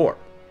Civil War,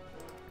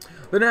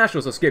 the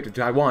Nationalists escaped to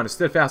Taiwan and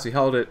steadfastly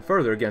held it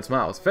further against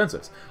Mao's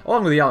offensives.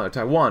 Along with the island of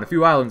Taiwan, a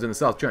few islands in the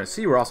South China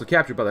Sea were also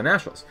captured by the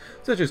Nationalists,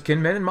 such as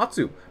Kinmen and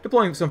Matsu,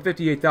 deploying some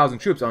 58,000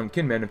 troops on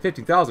Kinmen and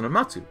 15,000 on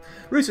Matsu.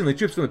 Recently,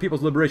 troops from the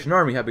People's Liberation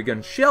Army have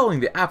begun shelling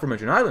the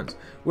aforementioned islands,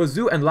 with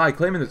Zhu and Lai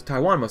claiming that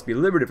Taiwan must be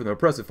liberated from the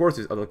oppressive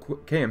forces of the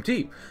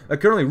KMT that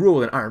currently rule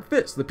with an iron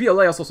fist. The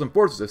PLA also sent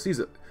forces to seize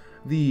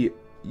the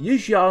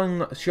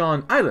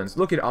Yijiangshan Islands,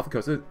 located off the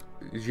coast of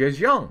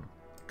Zhejiang.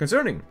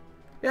 Concerning,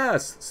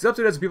 yes,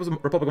 subsidized the People's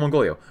Republic of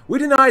Mongolia. We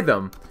denied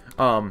them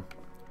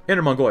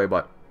Inner Mongolia,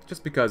 but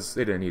just because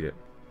they didn't need it.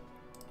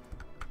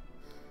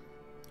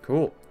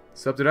 Cool.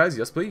 Subsidize,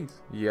 yes please.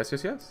 Yes,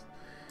 yes, yes.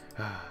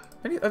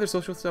 Any other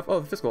social stuff?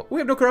 Oh, the fiscal. We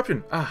have no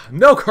corruption.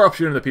 No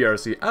corruption in the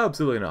PRC.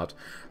 Absolutely not.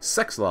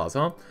 Sex laws,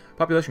 huh?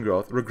 Population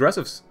growth.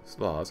 Regressive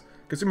laws.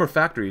 Consumer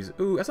factories.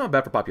 Ooh, that's not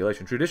bad for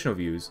population. Traditional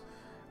views.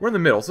 We're in the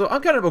middle, so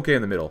I'm kind of okay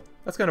in the middle.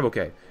 That's kind of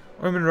okay.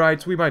 Women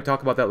rights, we might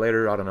talk about that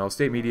later. I don't know.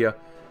 State media.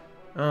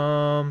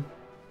 Yeah,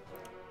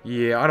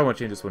 I don't want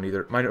to change this one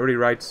either. Minority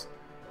rights.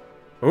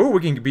 Oh,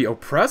 we can be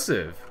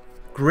oppressive.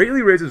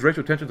 Greatly raises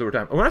racial tensions over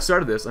time. When I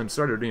started this, I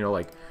started, you know,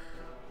 like,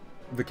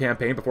 the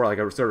campaign before like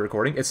I started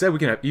recording. It said we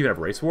can even have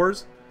race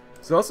wars.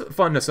 So that's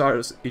fun to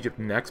start Egypt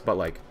next, but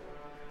like,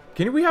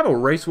 can we have a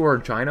race war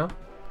in China?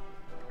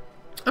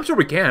 I'm sure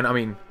we can. I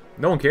mean,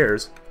 no one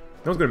cares.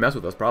 No one's gonna mess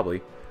with us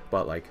probably.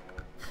 But like,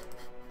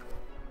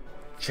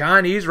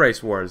 Chinese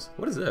race wars.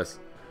 What is this?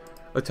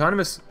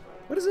 Autonomous.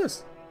 What is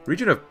this?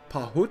 Region of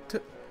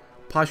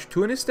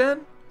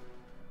Pashtunistan?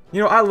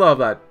 You know, I love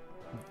that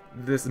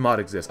this mod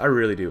exists. I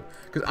really do,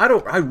 because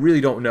I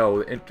really don't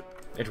know the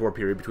interwar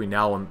period between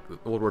now and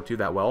World War II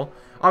that well.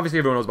 Obviously,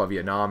 everyone knows about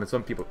Vietnam, and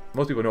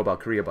most people know about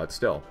Korea, but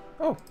still.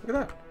 Oh, look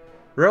at that.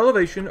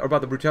 Revelation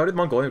about the brutality of the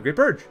Mongolian Great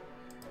Purge.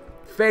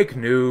 Fake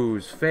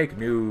news, fake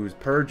news,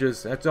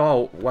 purges. That's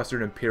all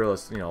Western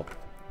imperialist, you know,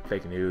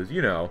 fake news.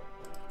 You know.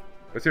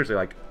 But seriously,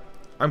 like,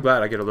 I'm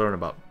glad I get to learn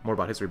more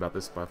about history about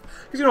this stuff,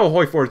 because you know,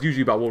 Hoi4 is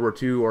usually about World War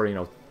II, or you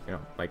know,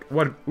 like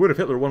what if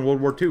Hitler won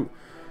World War II,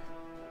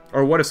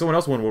 or what if someone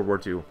else won World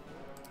War II,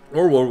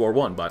 or World War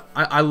I. But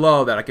I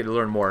love that I get to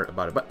learn more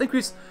about it. But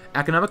increase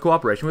economic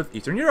cooperation with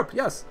Eastern Europe.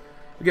 Yes,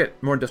 we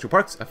get more industrial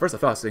parks. At first, I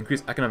thought it was to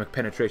increase economic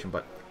penetration,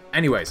 but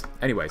anyways,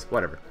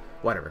 whatever.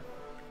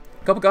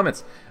 Couple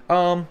comments.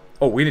 Oh,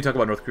 we need to talk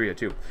about North Korea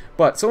too.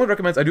 But someone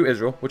recommends I do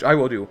Israel, which I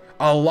will do.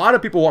 A lot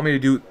of people want me to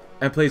do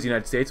and play as the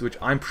United States, which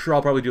I'm sure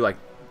I'll probably do like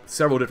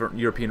several different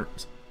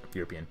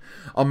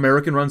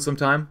American runs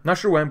sometime. Not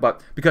sure when,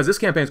 but because this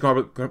campaign is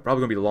probably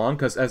going to be long,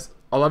 because as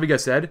a lot of you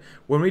guys said,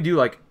 when we do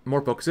like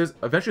more focuses,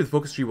 eventually the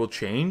focus tree will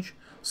change.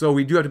 So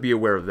we do have to be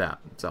aware of that.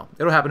 So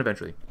it'll happen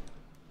eventually.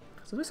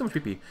 So there's so much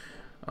PP.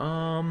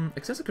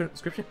 Excessive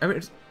conscription. I mean,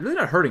 it's really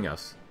not hurting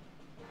us.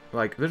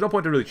 Like, there's no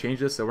point to really change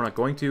this, so we're not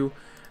going to.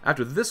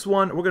 After this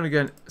one, we're going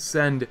to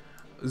send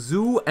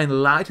Zhu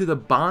and Lai to the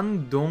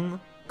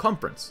Bandung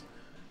Conference.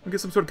 We'll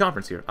get some sort of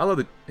conference here. I love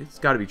it. It's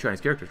got to be Chinese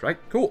characters, right?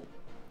 Cool.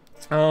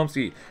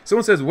 See.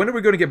 Someone says, when are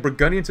we going to get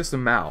Burgundian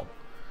System Mao?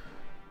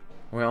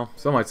 Well,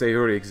 some might say it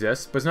already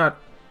exists, but it's not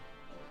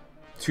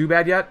too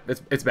bad yet.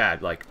 It's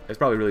bad. Like, it's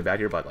probably really bad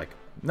here, but, like,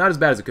 not as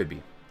bad as it could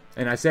be.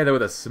 And I say that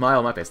with a smile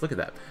on my face. Look at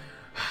that.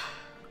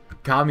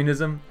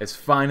 Communism is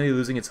finally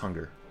losing its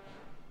hunger.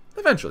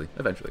 Eventually.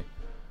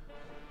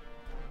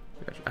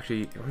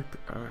 Actually,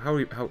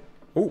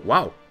 oh,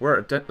 wow. We're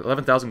at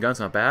 11,000 guns,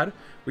 not bad.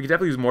 We could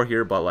definitely use more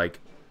here, but, like,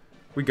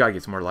 we gotta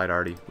get some more light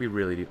arty. We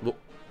really do.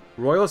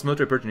 Royalist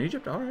military purge in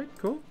Egypt? Alright,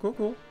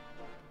 cool.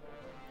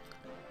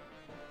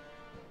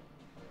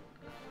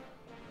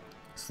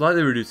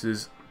 Slightly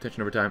reduces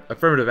tension over time.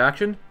 Affirmative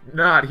action?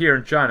 Not here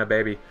in China,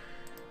 baby.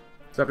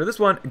 So after this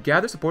one,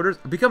 gather supporters,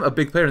 become a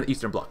big player in the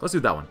Eastern Bloc. Let's do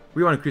that one.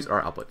 We want to increase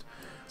our output.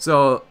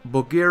 So,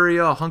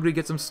 Bulgaria, Hungary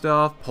gets some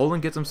stuff,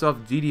 Poland gets some stuff,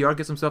 DDR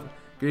gets some stuff,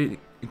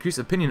 increase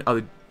opinion of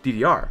the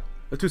DDR.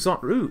 The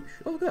Toussaint Rouge.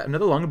 Oh, look at that,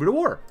 another long and brutal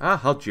war.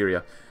 Ah,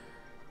 Algeria.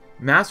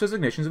 Mass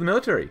resignations of the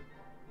military.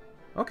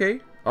 Okay.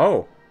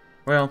 Oh,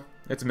 well,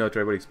 it's a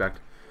military, what do you expect?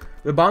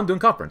 The Bandung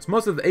Conference.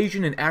 Most of the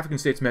Asian and African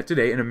states met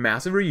today in a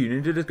massive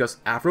reunion to discuss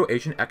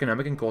Afro-Asian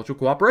economic and cultural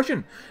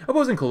cooperation,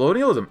 opposing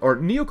colonialism or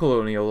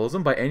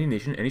neo-colonialism by any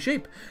nation in any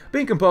shape.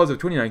 Being composed of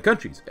 29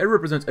 countries, it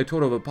represents a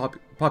total of a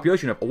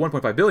population of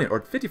 1.5 billion,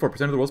 or 54%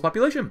 of the world's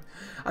population.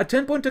 A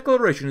 10-point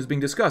declaration is being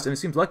discussed, and it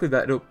seems likely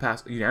that it will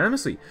pass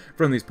unanimously.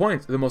 From these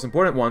points, the most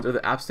important ones are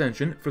the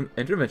abstention from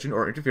intervention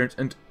or interference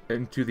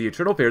into the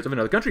internal affairs of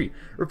another country,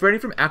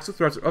 refraining from acts of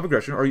threats of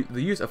aggression or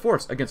the use of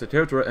force against the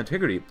territorial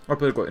integrity or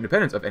political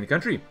independence of any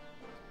country.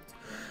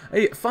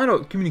 A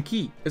final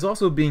communique is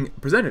also being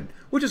presented,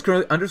 which is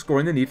currently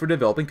underscoring the need for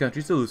developing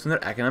countries to loosen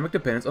their economic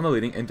dependence on the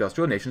leading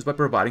industrial nations by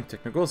providing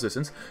technical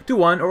assistance to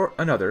one or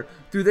another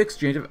through the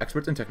exchange of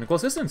experts and technical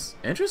assistance.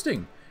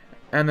 Interesting.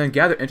 And then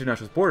gather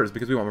international supporters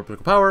because we want more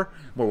political power,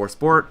 more war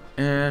support,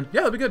 and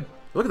yeah, that'll be good.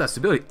 Look at that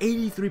stability,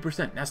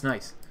 83%. That's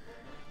nice.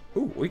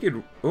 Ooh, we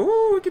could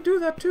do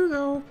that too,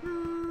 though.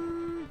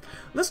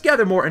 Let's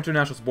gather more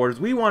international supporters.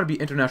 We want to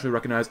be internationally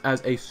recognized as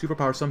a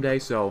superpower someday,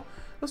 so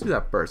let's do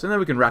that first, and then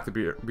we can rack the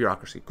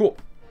bureaucracy. Cool.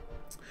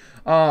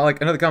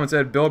 Like another comment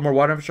said, build more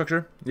water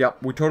infrastructure.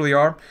 Yep, we totally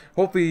are.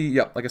 Hopefully,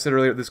 yep, like I said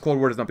earlier, this Cold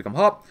War does not become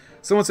hot.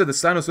 Someone said the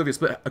Sino-Soviet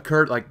split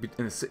occurred like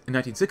in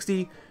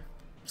 1960.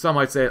 Some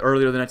might say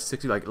earlier than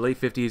 1960, like late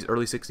 50s,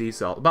 early 60s.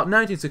 So about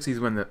 1960s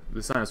when the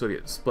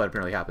Sino-Soviet split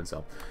apparently happened.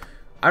 So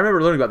I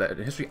remember learning about that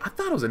in history. I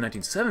thought it was in the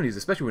 1970s,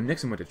 especially when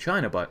Nixon went to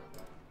China, but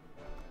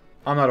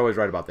I'm not always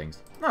right about things.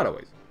 Not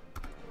always.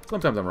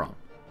 Sometimes I'm wrong.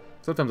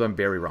 Sometimes I'm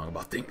very wrong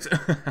about things.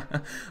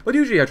 But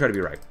usually I try to be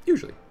right.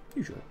 Usually.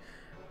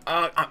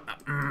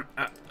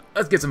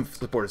 Let's get some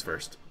supporters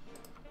first.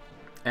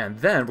 And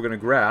then we're going to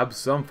grab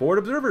some forward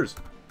observers.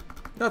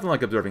 Nothing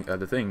like observing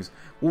other things.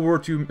 World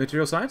War II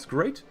material science.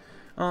 Great.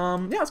 Yeah,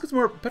 let's get some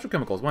more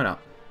petrochemicals. Why not?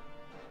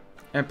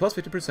 And plus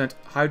 50%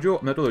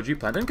 hydrometallurgy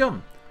plant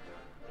income.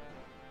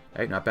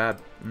 Hey, not bad.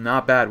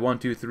 Not bad. 1,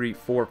 2, 3,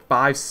 4,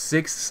 5,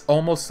 6,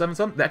 almost 7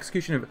 something. The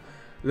execution of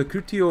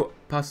Lucretio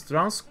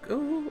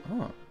Pastransko.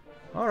 Oh.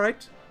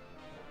 Alright.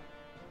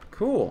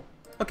 Cool.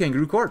 A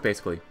kangaroo court,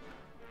 basically.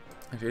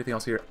 Actually, anything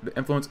else here? The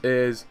influence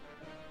is...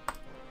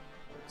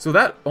 So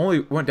that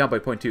only went down by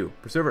 0.2.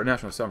 Preserve our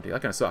national sovereignty.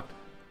 That kind of sucked.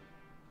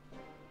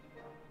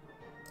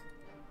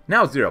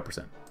 Now it's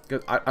 0%.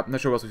 Because I'm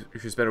not sure what else we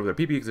should spend over their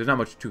PP, because there's not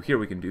much to here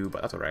we can do,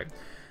 but that's alright.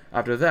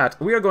 After that,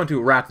 we are going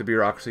to rack the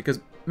bureaucracy,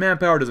 because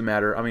manpower doesn't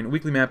matter. I mean,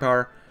 weekly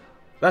manpower,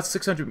 that's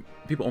 600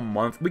 people a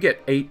month. We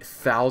get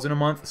 8,000 a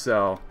month,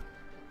 so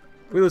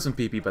we lose some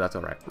PP, but that's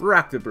alright.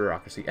 Rack the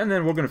bureaucracy. And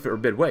then we're going to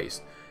forbid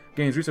waste.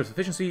 Gains resource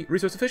efficiency.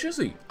 Resource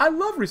efficiency. I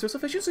love resource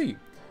efficiency.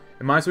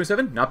 And minus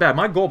 27, not bad.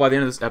 My goal by the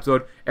end of this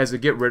episode is to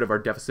get rid of our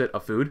deficit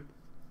of food,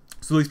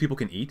 so these people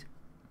can eat.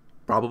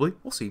 Probably.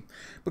 We'll see.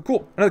 But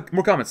cool. Another,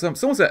 more comments.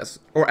 Someone says,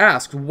 or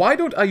asks, why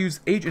don't I use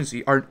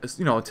agency, or,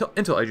 you know,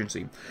 intel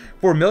agency,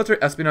 for military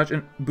espionage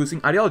and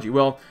boosting ideology?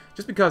 Well,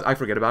 just because I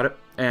forget about it,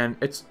 and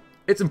it's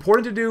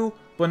important to do,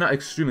 but not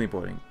extremely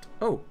important.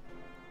 Oh.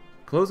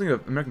 Closing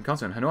of American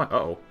consulate in Hanoi.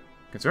 Uh-oh.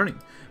 Concerning.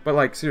 But,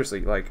 like,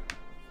 seriously, like,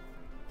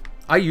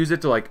 I use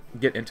it to, like,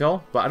 get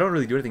intel, but I don't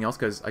really do anything else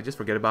because I just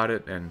forget about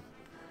it, and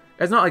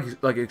it's not,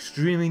 like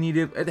extremely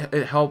needed.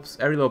 It helps.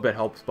 Every little bit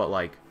helps, but,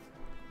 like,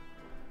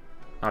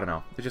 I don't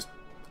know. It just,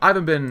 I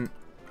haven't been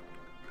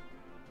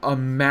a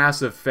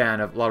massive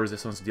fan of Law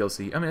Resistance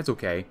DLC. I mean, it's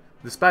okay.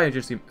 The spy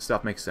agency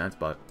stuff makes sense,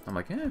 but I'm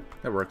like,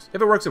 that works.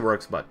 If it works, it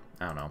works, but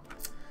I don't know.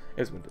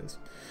 It's what it is.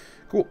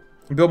 Cool.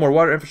 Build more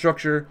water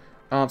infrastructure.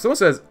 Someone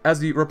says, as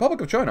the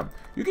Republic of China,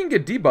 you can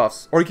get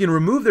debuffs, or you can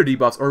remove their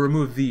debuffs, or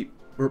remove the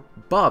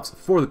buffs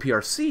for the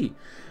PRC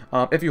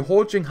if you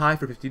hold Shanghai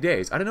for 50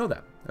 days. I didn't know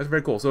that. That's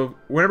very cool. So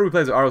whenever we play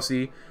as the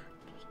ROC,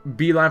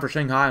 beeline for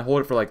Shanghai,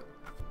 hold it for like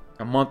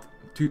a month,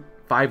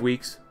 5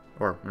 weeks,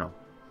 or no,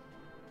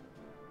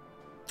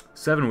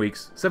 7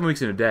 weeks. 7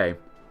 weeks in a day,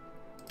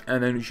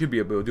 and then you should be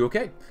able to do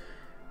okay.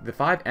 The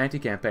 5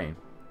 anti-campaign.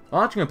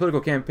 Launching a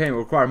political campaign will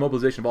require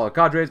mobilization of all the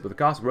cadres, but the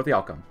cost is worth the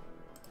outcome.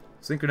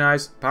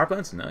 Synchronized power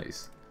plants?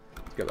 Nice.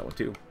 Let's get that one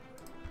too.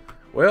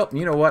 Well,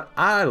 you know what?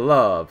 I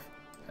love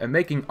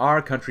making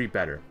our country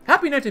better.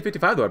 Happy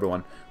 1955 though,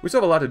 everyone. We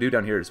still have a lot to do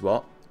down here as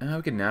well.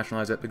 We can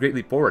nationalize it. The Great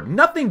Leap Forward.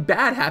 Nothing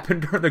bad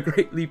happened during the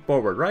Great Leap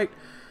Forward, right?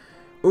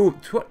 Ooh,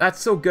 that's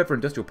so good for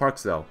industrial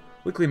parks though.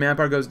 Weekly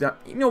manpower goes down.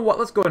 You know what?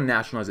 Let's go and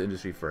nationalize the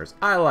industry first.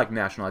 I like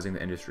nationalizing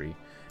the industry.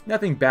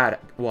 Nothing bad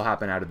will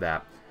happen out of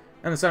that.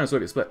 And the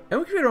Sino-Soviet split.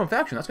 And we create our own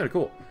faction. That's kind of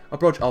cool.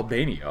 Approach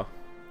Albania.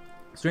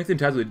 Strengthen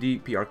ties with the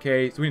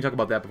DPRK. So we need to talk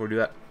about that before we do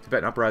that.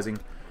 Tibetan Uprising.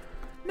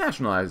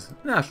 Nationalize.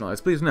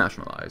 Nationalize. Please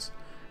nationalize.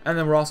 And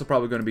then we're also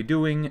probably going to be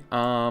doing,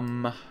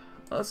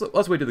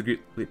 let's wait to the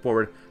Great Leap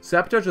Forward.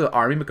 Sabotage of the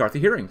Army McCarthy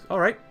hearings.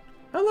 Alright.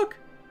 Oh, look.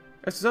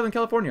 It's Southern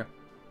California.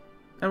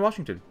 And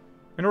Washington.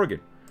 And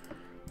Oregon.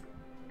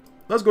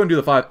 Let's go and do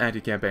the 5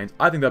 anti-campaigns.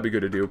 I think that'd be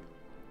good to do.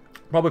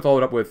 Probably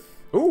followed up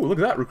with, ooh, look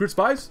at that. Recruit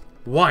spies.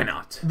 Why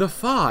not? The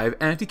 5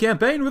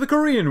 anti-campaign with the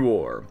Korean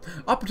War.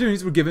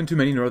 Opportunities were given to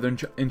many northern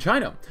in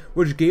China,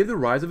 which gave the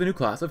rise of a new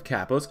class of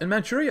capitalists in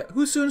Manchuria,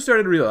 who soon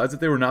started to realize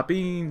that they were not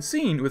being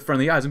seen with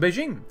friendly eyes in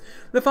Beijing.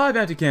 The 5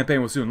 anti-campaign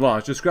was soon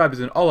launched, described as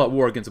an all-out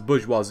war against the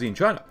bourgeoisie in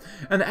China,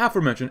 and the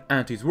aforementioned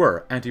antis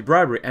were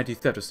anti-bribery,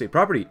 anti-theft of state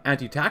property,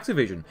 anti-tax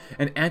evasion,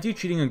 and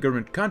anti-cheating on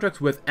government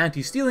contracts with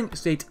anti-stealing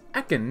state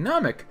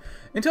economic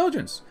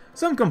intelligence.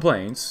 Some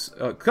companies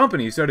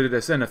started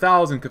to send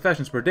 1,000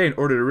 confessions per day in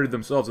order to rid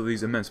themselves of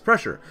these immense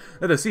pressure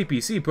that the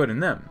CPC put in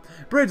them.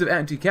 Parades of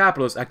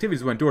anti-capitalist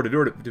activities went door to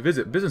door to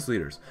visit business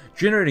leaders,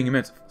 generating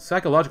immense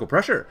psychological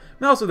pressure.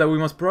 Mao said that we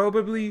must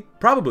probably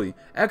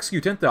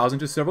execute 10,000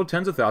 to several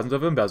tens of thousands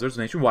of embezzlers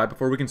nationwide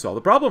before we can solve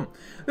the problem.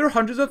 There are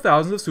hundreds of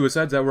thousands of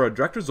suicides that were a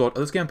direct result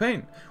of this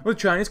campaign, with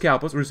Chinese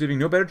capitalists receiving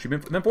no better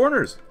treatment than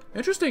foreigners.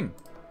 Interesting.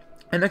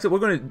 And next up, we're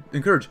going to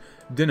encourage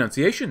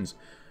denunciations,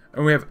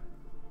 and we have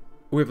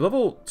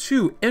level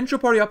 2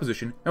 intra-party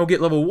opposition, and we'll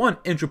get level 1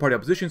 intra-party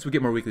opposition, so we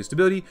get more weekly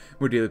stability,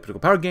 more daily political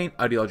power gain,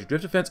 ideology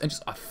drift defense, and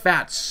just a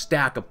fat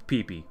stack of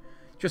PP.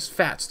 Just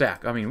fat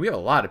stack. I mean, we have a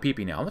lot of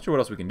PP now. I'm not sure what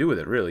else we can do with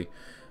it, really.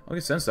 We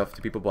can send stuff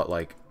to people, but,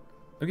 like,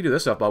 we can do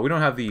this stuff, but we don't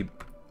have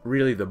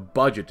really the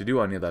budget to do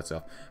any of that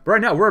stuff. But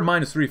right now, we're at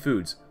 -3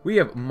 foods. We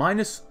have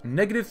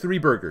 -3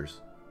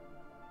 burgers.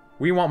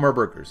 We want more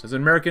burgers. As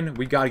an American,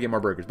 we gotta get more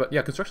burgers. But,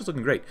 yeah, construction's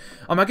looking great.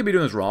 I could be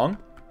doing this wrong.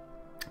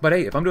 But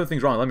hey, if I'm doing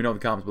things wrong, let me know in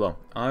the comments below.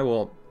 I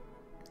will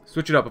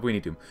switch it up if we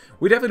need to.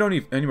 We definitely don't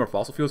need any more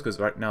fossil fuels, because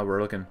right now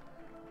we're looking...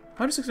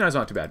 169 is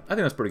not too bad. I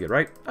think that's pretty good,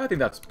 right? I think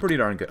that's pretty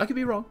darn good. I could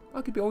be wrong.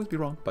 I could always be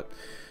wrong, but...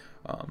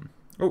 oh,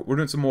 we're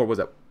doing some more. What's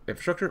that?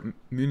 Infrastructure?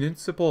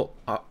 Municipal...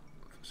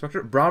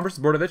 structure? Brown versus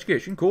Board of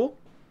Education. Cool.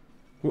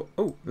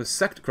 Oh, the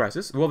sect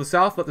crisis. Will the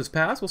South let this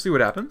pass? We'll see what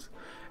happens.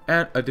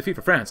 And a defeat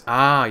for France.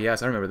 Ah,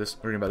 yes, I remember this.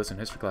 Reading about this in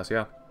history class,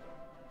 yeah.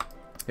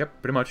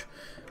 Yep, pretty much.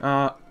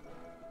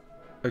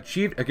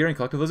 Achieved Agrarian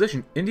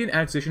collectivization. Indian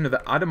annexation of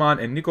the Andaman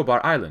and Nicobar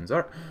Islands.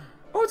 Oh,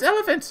 it's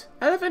elephant!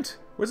 Elephant!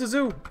 Where's the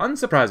zoo?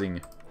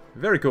 Unsurprising.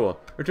 Very cool.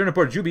 Return to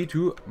Port Juby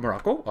to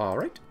Morocco.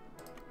 Alright.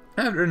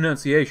 After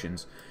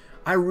renunciations.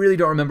 I really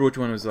don't remember which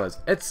one was.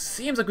 It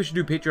seems like we should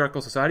do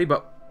Patriarchal Society,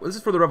 but this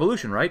is for the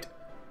revolution, right?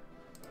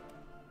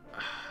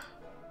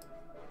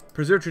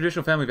 Preserve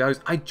traditional family values.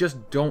 I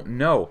just don't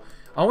know.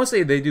 I want to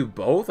say they do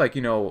both, like,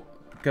 you know,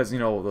 because, you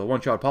know, the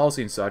one-child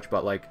policy and such,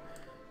 but, like,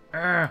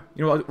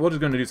 you know, we're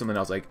just going to do something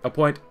else, like,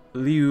 appoint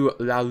Liu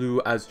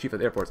Laolu as chief of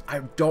the Air Force. I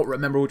don't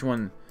remember which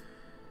one.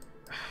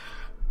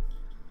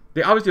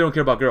 They obviously don't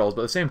care about girls,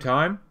 but at the same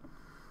time,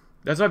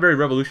 that's not very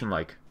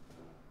revolution-like.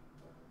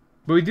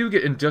 But we do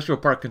get industrial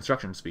park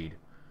construction speed.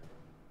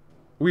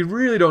 We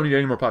really don't need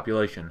any more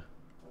population.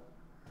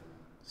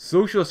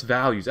 Socialist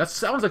values. That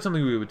sounds like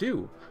something we would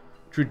do.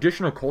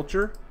 Traditional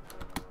culture.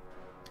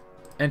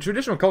 And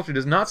traditional culture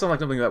does not sound like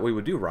something that we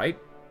would do, right?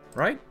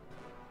 Right?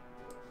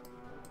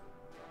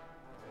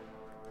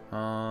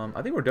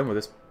 I think we're done with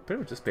this. Pretty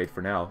much this page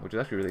for now, which is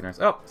actually really nice.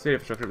 Oh, state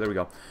infrastructure. There we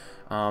go.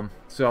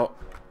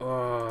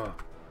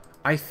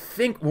 I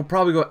think we'll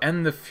probably go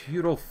end the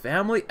feudal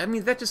family. I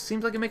mean, that just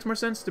seems like it makes more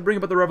sense to bring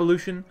about the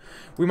revolution.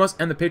 We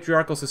must end the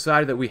patriarchal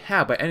society that we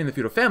have. By ending the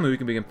feudal family, we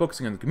can begin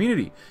focusing on the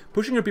community,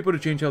 pushing our people to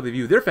change how they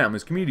view their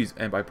families, communities,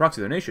 and by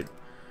proxy their nation.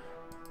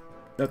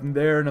 Nothing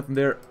there, nothing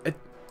there.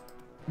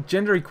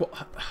 Gender equal.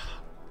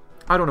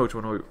 I don't know which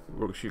one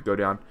we should go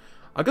down.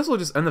 I guess we'll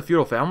just end the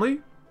feudal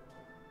family,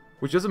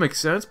 which doesn't make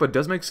sense, but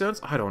does make sense.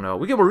 I don't know.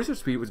 We get more research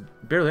speed, which is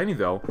barely any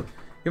though.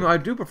 You know, I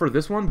do prefer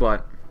this one,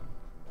 but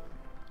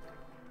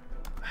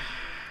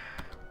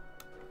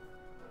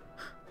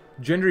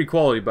gender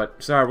equality.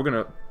 But sorry, we're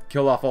gonna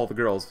kill off all the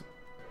girls.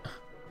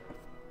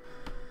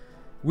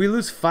 We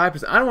lose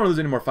 5%. I don't want to lose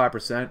any more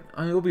 5%.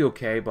 I mean, it'll be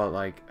okay, but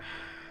like,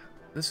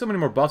 there's so many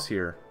more buffs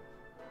here.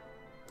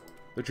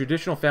 The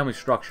traditional family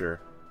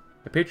structure,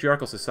 the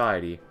patriarchal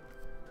society.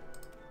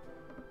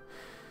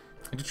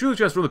 And to truly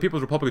transform the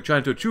People's Republic of China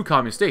into a true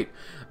communist state,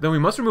 then we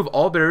must remove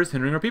all barriers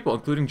hindering our people,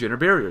 including gender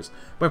barriers.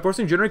 By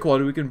enforcing gender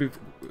equality, we can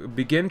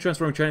begin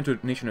transforming China into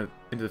a nation of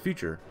the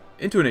future.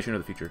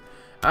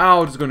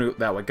 Oh, just going to go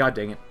that way. God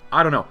dang it.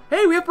 I don't know.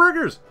 Hey, we have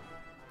burgers!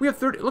 We have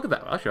 30. Look at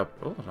that. Actually,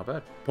 oh, that's not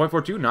bad.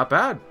 0.42, not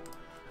bad.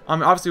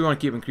 Obviously, we want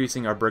to keep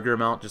increasing our burger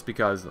amount just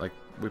because, like,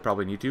 we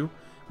probably need to.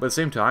 But at the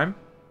same time,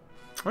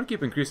 I want to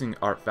keep increasing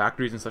our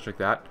factories and such like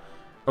that.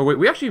 Oh, wait,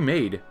 we actually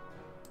made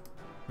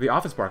the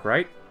office park,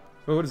 right?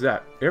 Oh, what is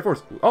that? Air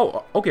Force.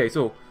 Oh, okay,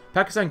 so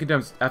Pakistan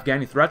condemns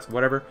Afghani threats,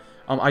 whatever.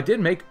 I did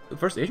make the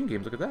first Asian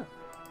Games, look at that.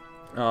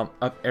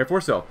 Air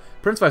Force, so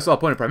Prince Faisal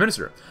appointed Prime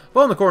Minister.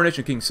 Following the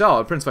coronation of King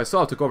Saud, Prince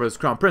Faisal took over as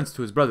Crown Prince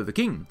to his brother the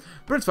King.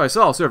 Prince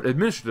Faisal served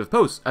administrative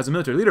posts as a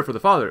military leader for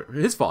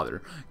his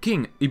father,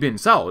 King Ibn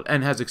Saud,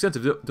 and has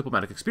extensive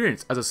diplomatic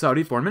experience as a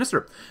Saudi foreign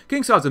minister.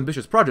 King Saud's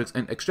ambitious projects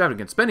and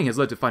extravagant spending has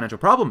led to financial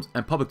problems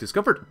and public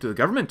discomfort to the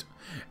government.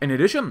 In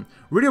addition,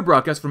 radio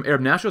broadcasts from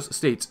Arab nationalist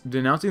states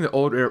denouncing the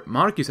old Arab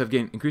monarchies have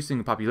gained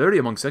increasing popularity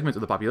among segments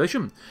of the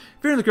population.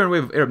 Fearing the current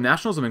wave of Arab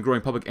nationalism and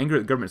growing public anger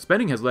at government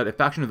spending has led a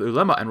faction of the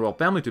ulema and royal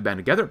family to band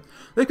together.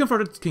 They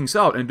confronted King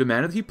Saud and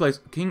demanded he place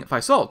King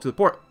Faisal to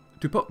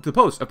the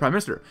post of Prime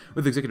Minister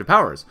with executive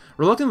powers.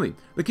 Reluctantly,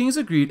 the king has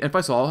agreed and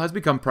Faisal has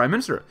become Prime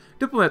Minister.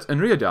 Diplomats in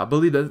Riyadh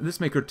believe that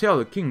this may curtail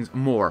the king's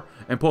more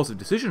impulsive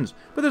decisions,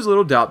 but there's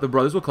little doubt the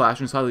brothers will clash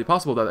and it's highly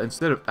possible that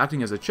instead of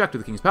acting as a check to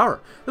the king's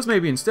power, this may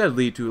instead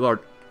lead to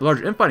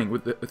larger infighting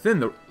within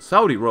the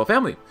Saudi royal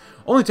family.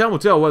 Only time will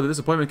tell whether this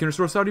appointment can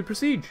restore Saudi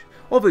prestige.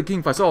 Hopefully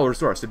King Faisal will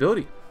restore our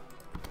stability.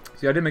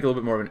 See, I did make a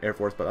little bit more of an Air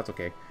Force, but that's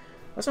okay.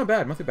 That's not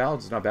bad. Monthly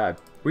balance is not bad.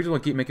 We just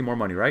want to keep making more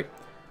money, right?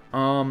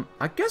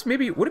 I guess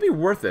maybe, would it be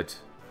worth it?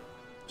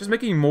 Just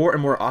making more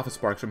and more office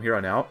parks from here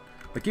on out.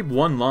 Like, keep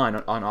one line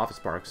on office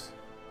parks.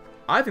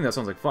 I think that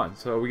sounds like fun.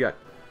 So we got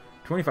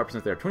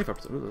 25% there.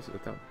 25%. Ooh,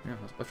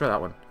 let's try that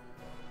one.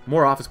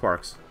 More office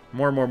parks.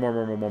 More.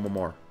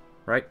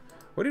 Right?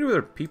 What do you do with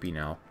our PP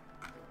now?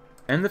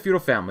 End the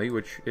feudal family,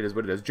 which it is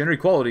what it is. Gender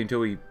equality until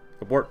we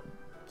abort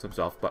some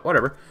stuff. But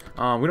whatever.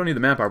 We don't need the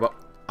manpower, but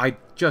I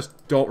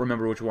just don't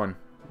remember which one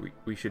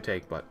we should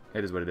take, but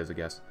it is what it is, I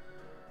guess.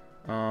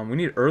 We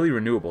need early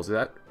renewables. Is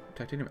that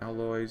titanium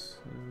alloys?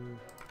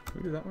 Can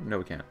we do that one? No,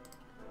 we can't.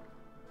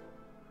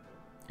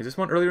 Is this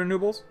one early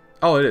renewables?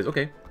 Oh, it is.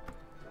 Okay.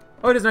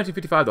 Oh, it is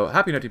 1955, though.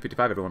 Happy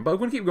 1955, everyone. But we're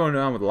going to keep going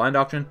on with the land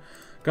auction,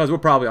 because we'll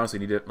probably honestly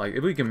need it. Like,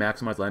 if we can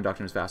maximize land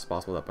auction as fast as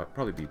possible, that would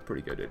probably be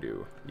pretty good to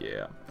do.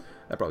 Yeah.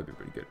 That'd probably be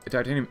pretty good.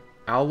 Titanium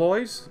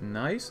alloys.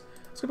 Nice.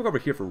 Let's go back over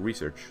here for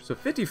research. So,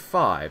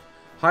 55.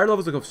 Higher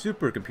levels of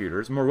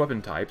supercomputers. More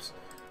weapon types.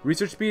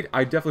 Research speed,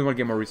 I definitely want to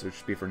get more research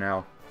speed for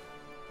now.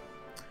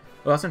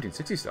 Well, that's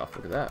 1960 stuff.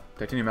 Look at that.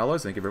 Titanium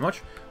alloys, thank you very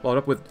much. Followed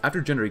up with,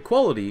 after gender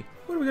equality,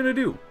 what are we going to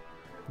do?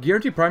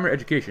 Guarantee primary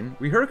education,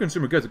 rehearse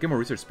consumer goods, get more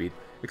research speed,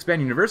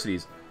 expand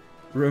universities,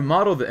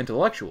 remodel the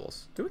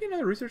intellectuals. Did we get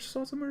another research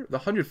slot somewhere? The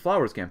 100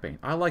 Flowers campaign.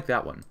 I like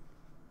that one.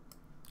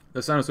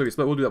 The Sino-Soviet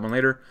split, we'll do that one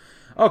later.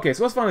 Okay,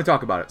 so let's finally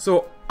talk about it.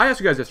 So, I asked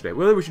you guys yesterday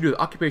whether we should do the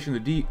occupation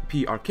of the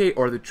DPRK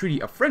or the Treaty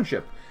of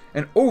Friendship.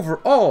 And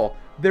overall,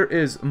 there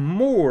is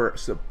more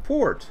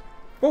support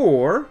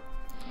for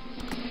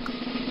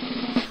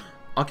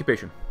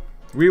occupation.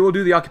 We will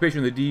do the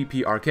occupation of the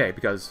DPRK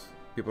because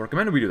people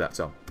recommended we do that,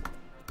 so.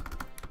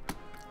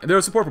 And there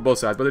is support for both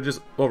sides, but there's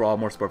just overall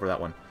more support for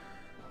that one.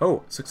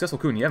 Oh, successful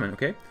coup in Yemen,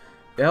 okay.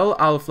 El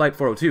Al Flight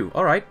 402,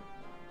 alright.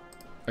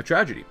 A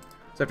tragedy.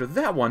 So after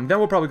that one, then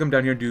we'll probably come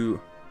down here and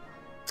do...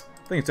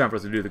 I think it's time for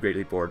us to do the Great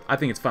Leap Forward. I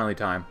think it's finally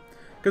time.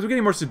 Because we're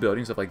getting more stability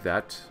and stuff like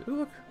that. Ooh,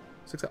 look.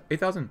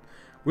 8,000.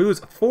 We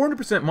lose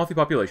 400% monthly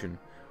population.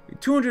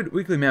 200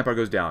 weekly manpower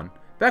goes down.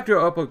 Factory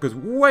output goes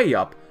way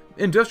up.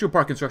 Industrial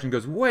park construction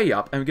goes way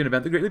up. And we get an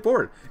event the Great Leap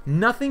Forward.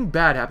 Nothing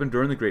bad happened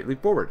during the Great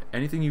Leap Forward.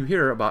 Anything you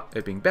hear about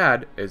it being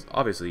bad is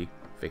obviously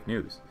fake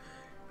news.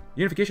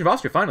 Unification of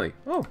Austria, finally.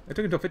 Oh, it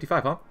took until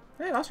 55, huh?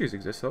 Hey, Austria's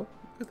exist, though.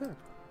 Look at that.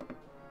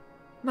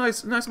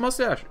 Nice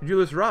mustache.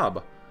 Julius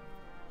Raab.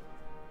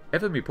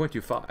 FMB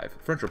 0.25.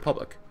 French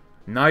Republic.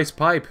 Nice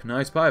pipe.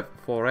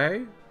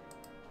 Foray.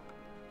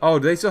 Oh,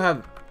 do they still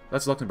have...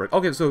 That's Luxembourg.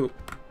 Okay, so...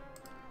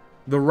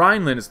 The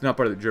Rhineland is not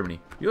part of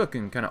Germany. You're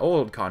looking kind of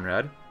old,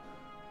 Conrad.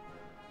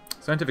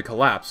 Scientific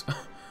collapse.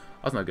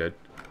 That's not good.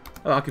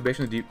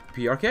 Occupation of the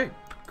DPRK.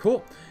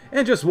 Cool.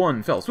 And just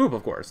one fell swoop,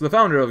 of course. The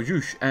founder of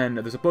Juche and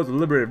the supposed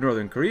liberator of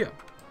Northern Korea,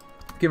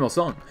 Kim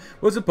Il-sung,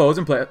 was deposed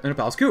in a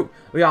palace coup.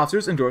 The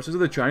officers, endorsers of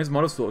the Chinese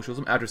model of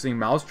socialism after seeing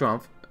Mao's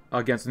triumph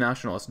against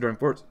nationalist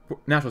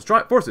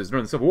forces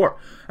during the Civil War,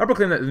 have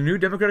proclaimed that the new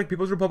Democratic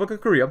People's Republic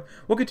of Korea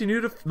will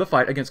continue the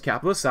fight against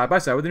capitalists side by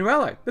side with the new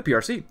ally, the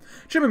PRC.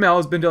 Chairman Mao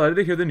has been delighted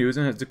to hear the news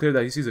and has declared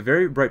that he sees a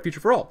very bright future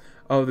for all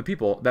of the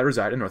people that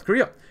reside in North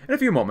Korea. In a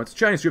few moments,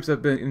 Chinese troops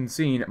have been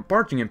seen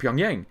marching in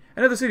Pyongyang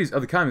and other cities of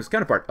the communist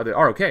counterpart of the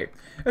ROK. It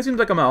seems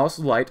like a Mao's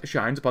light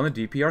shines upon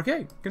the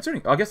DPRK.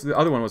 Concerning, I guess the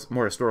other one was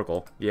more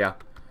historical. Yeah.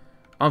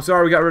 I'm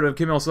sorry we got rid of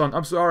Kim Il-sung.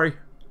 I'm sorry.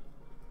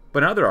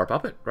 But now they're our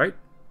puppet, right?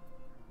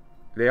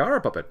 They are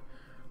a puppet.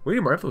 We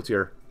need more influence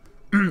here.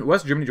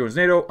 West Germany joins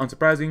NATO.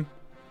 Unsurprising.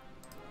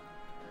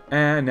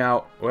 And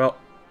now, well,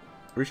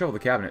 reshuffle the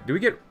cabinet. Do we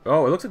get...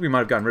 Oh, it looks like we might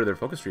have gotten rid of their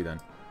focus tree then.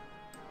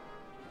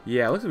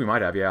 Yeah, it looks like we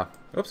might have, yeah.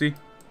 Oopsie.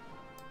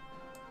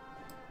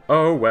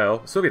 Oh,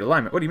 well. Soviet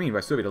alignment. What do you mean by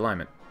Soviet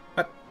alignment?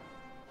 What?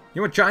 You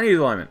want Chinese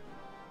alignment?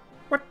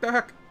 What the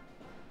heck?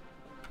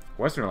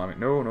 Western alignment.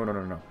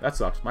 No. That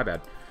sucks. My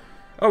bad.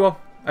 Oh,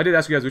 well. I did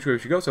ask you guys which way we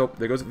should go, so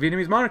there goes the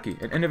Vietnamese monarchy.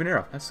 An end of an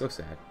era. That's so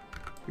sad.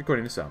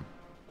 According to some.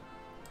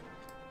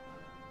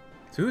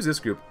 So who's this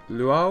group?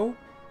 Luo?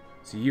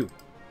 So you.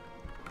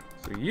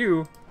 So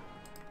you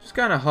just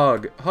kind of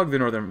hug the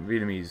northern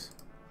Vietnamese.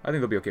 I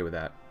think they'll be okay with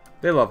that.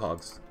 They love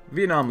hugs.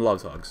 Vietnam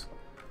loves hugs.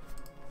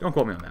 Don't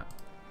quote me on that.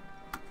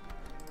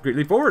 Great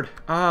leap forward.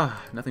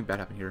 Ah, nothing bad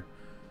happened here.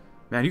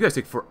 Man, you guys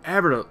take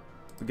forever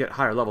to get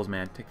higher levels,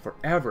 man. Take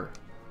forever.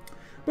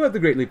 But the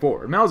Great Leap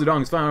Forward. Mao Zedong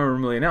has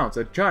finally announced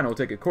that China will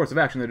take a course of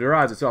action that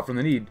derives itself from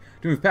the need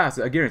to move past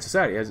the agrarian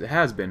society as it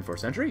has been for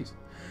centuries,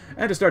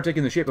 and to start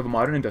taking the shape of a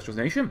modern industrial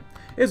nation.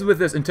 It is with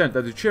this intent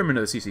that the chairman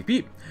of the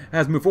CCP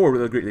has moved forward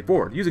with the Great Leap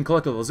Forward, using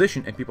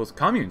collectivization in people's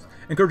communes,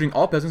 encouraging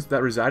all peasants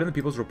that reside in the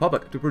People's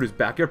Republic to produce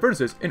backyard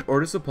furnaces in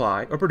order to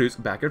supply or produce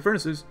backyard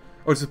furnaces,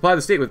 or to supply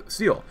the state with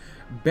steel,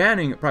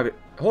 banning private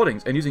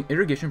holdings, and using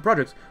irrigation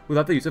projects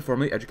without the use of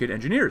formally educated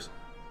engineers.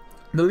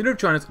 The leader of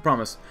China has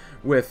promised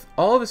with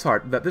all of his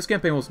heart that this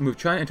campaign will move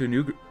China into a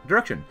new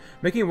direction,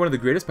 making it one of the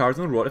greatest powers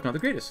in the world, if not the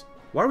greatest.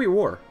 Why are we at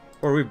war?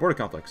 Or are we border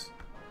conflicts?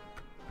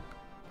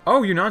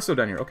 Oh, Yunnan's still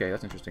down here. Okay,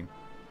 that's interesting.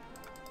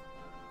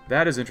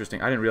 That is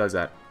interesting. I didn't realize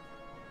that.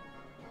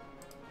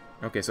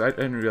 Okay, so I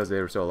didn't realize they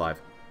were still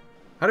alive.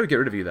 How do we get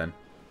rid of you then?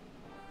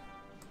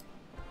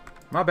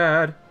 My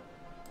bad.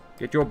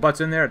 Get your butts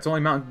in there. It's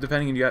only mountain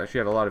defending, and you actually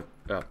have a lot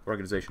of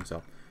organization.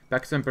 So,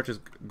 Pakistan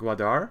purchased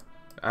Gwadar.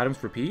 Atoms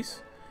for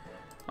peace.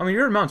 I mean,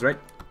 you're in mountains, right?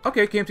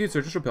 Okay, KMT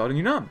insurgents repelled in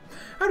Yunnan.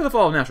 After the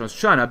fall of nationalist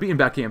China, beaten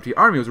back KMT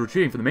army was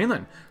retreating from the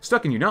mainland.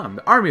 Stuck in Yunnan,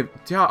 the army of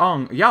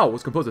Tiaong Yao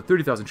was composed of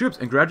 30,000 troops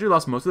and gradually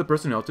lost most of the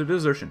personnel to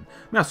desertion,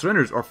 mass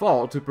surrenders, or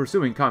fall to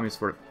pursuing communist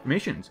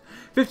formations.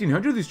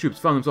 1,500 of these troops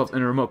found themselves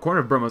in a remote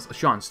corner of Burma's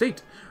Shan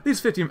state.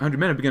 These 1,500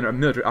 men had begun a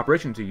military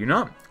operation to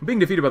Yunnan, being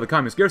defeated by the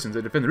communist garrisons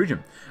that defend the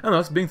region, and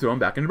thus being thrown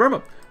back into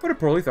Burma. What a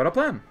poorly thought out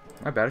plan.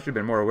 My bad, I should have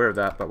been more aware of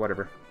that, but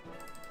whatever.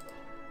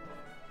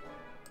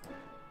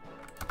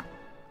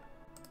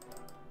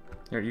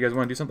 Here, you guys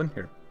want to do something?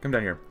 Here, come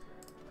down here.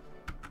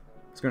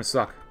 It's gonna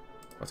suck.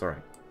 That's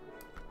alright.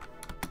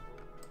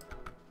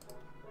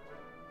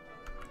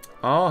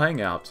 I'll hang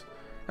out.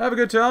 Have a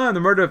good time. The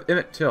murder of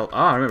Emmett Till.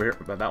 Ah, I remember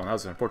about that one. That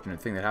was an unfortunate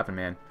thing that happened,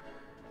 man.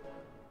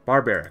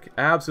 Barbaric.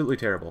 Absolutely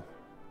terrible.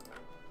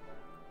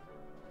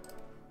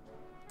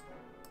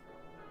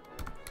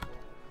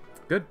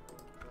 Good.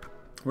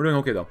 We're doing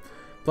okay, though.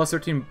 Plus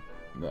 13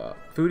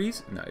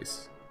 foodies.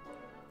 Nice.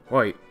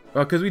 Wait.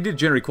 Well, because we did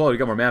generate quality, we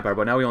got more manpower,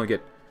 but now we only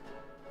get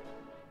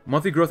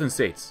monthly growth in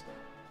states.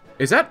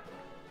 Is that...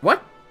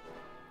 What?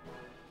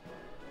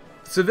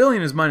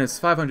 Civilian is minus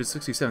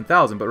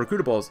 567,000, but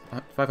recruitable is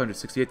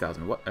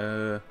 568,000. What?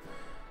 Is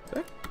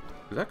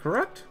that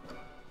correct?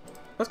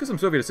 Let's get some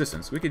Soviet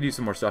assistance. We could use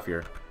some more stuff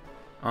here.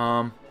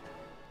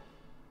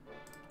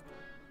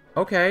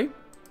 Okay.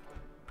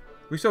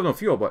 We still have no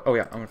fuel, but... Oh,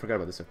 yeah. I'm gonna forget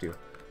about this stuff, too.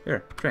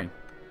 Here. Train.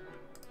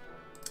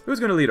 Who's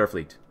gonna lead our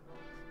fleet?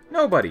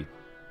 Nobody.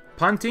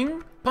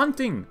 Punting?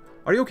 Punting.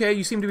 Are you okay?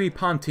 You seem to be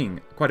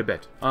punting quite a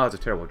bit. Oh, that's a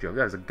terrible joke.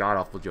 That is a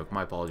god-awful joke.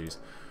 My apologies.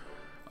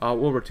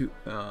 World War II.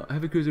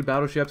 Heavy cruiser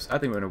battleships. I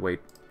think we're going to wait.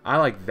 I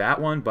like that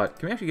one, but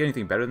can we actually get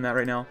anything better than that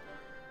right now?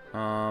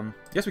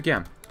 Yes, we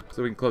can.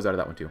 So we can close out of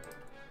that one, too.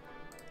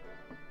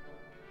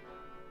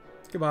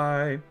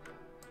 Goodbye.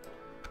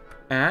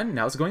 And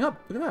now it's going up.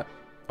 Look at that.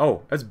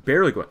 Oh, that's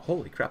barely going.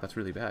 Holy crap, that's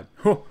really bad.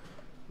 Oh,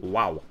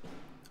 wow.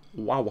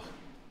 Wow.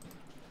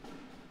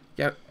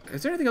 Yeah,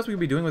 is there anything else we could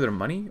be doing with our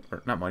money?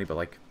 Or not money, but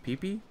like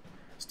PP?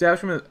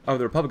 Establishment of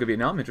the Republic of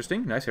Vietnam.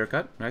 Interesting. Nice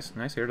haircut. Nice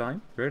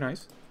hairline. Very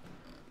nice.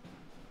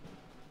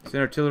 Send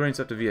artillery and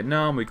stuff to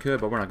Vietnam. We could,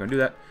 but we're not going to do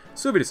that.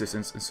 Soviet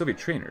assistance and Soviet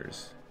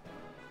trainers.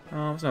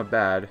 Oh, it's not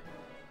bad.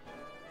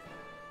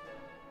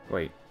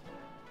 Wait.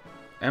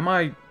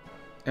 MiG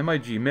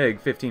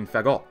MiG-15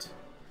 Fagot.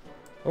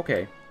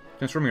 Okay.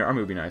 Transforming our army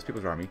would be nice.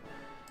 People's Army.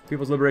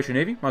 People's Liberation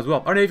Navy? Might as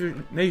well. Our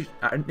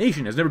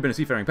nation has never been a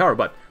seafaring power,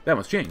 but that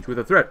must change. With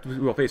the threat we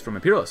will face from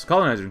imperialists,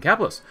 colonizers, and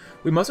capitalists,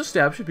 we must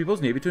establish a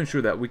people's navy to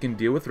ensure that we can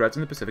deal with threats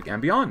in the Pacific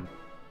and beyond.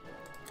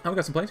 Oh, we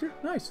got some planes here?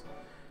 Nice.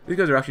 These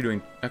guys are actually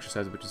doing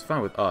exercises, which is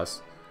fine with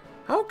us.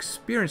 How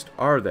experienced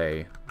are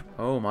they?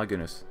 Oh my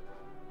goodness.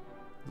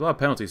 There's a lot of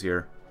penalties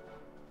here.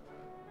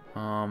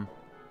 Doesn't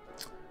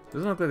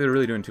look like they're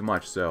really doing too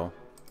much, so...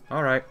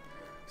 Alright.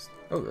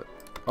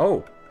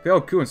 Oh!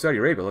 Failed coup in Saudi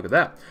Arabia, look at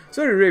that.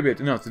 Saudi Arabia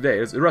announced today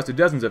it has arrested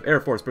dozens of Air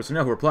Force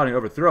personnel who were plotting to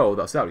overthrow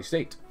the Saudi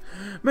state.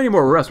 Many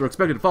more arrests were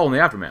expected to follow in the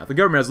aftermath. The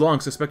government has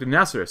long suspected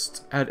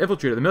Nasserists had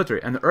infiltrated the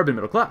military and the urban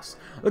middle class.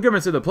 The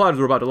government said the plotters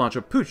were about to launch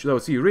a putsch that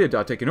would see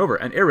Riyadh taken over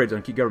and air raids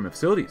on key government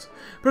facilities.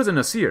 President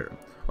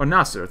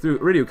Nasser, through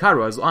Radio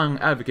Cairo, has long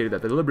advocated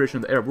that the liberation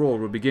of the Arab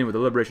world will begin with the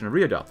liberation of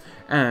Riyadh,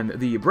 and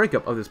the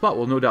breakup of this plot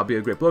will no doubt be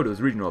a great blow to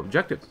his regional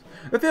objectives.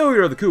 The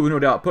failure of the coup will no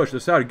doubt push the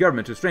Saudi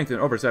government to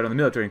strengthen oversight on the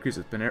military and increase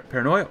its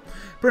paranoia.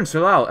 Prince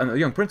Salal and the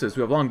young princes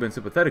who have long been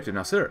sympathetic to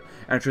Nasser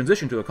and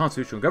transition to a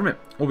constitutional government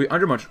will be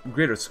under much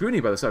greater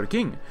scrutiny by the Saudi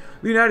king.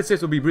 The United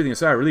States will be breathing a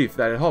sigh of relief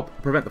that it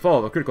helped prevent the fall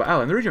of a critical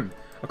ally in the region.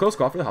 A close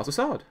call for the House of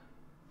Saud.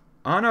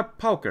 Anna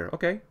Pauker.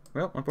 Okay.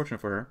 Well,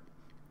 unfortunate for her.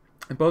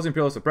 Imposing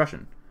imperialist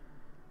oppression.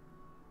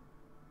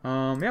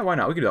 Yeah, why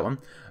not? We can do that one.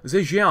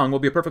 Zhejiang will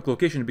be a perfect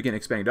location to begin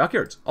expanding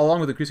dockyards, along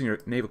with increasing your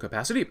naval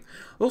capacity. It'll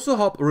also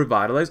help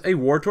revitalize a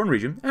war-torn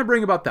region and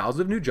bring about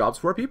thousands of new jobs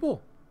for our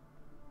people.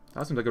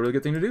 That seems like a really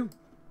good thing to do.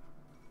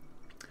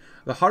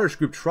 The Hardish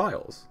Group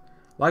trials.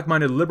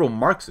 Like-minded liberal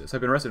Marxists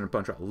have been arrested in a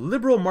bunch of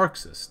liberal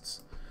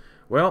Marxists.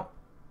 Well,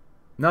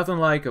 nothing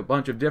like a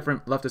bunch of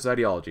different leftist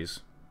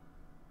ideologies.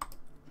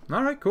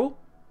 Alright, cool.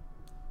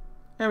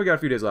 And we got a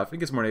few days left. We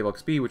get some more naval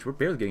XP, which we're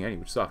barely getting any,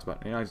 which sucks,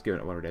 but you know, I'm just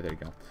giving it one more day. There you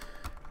go.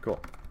 Cool.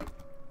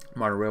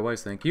 Modern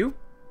railways, thank you.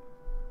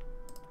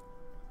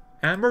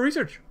 And more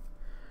research.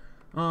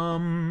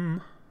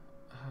 We're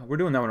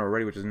doing that one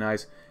already, which is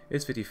nice.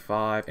 It's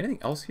 55. Anything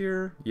else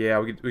here? Yeah,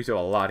 we still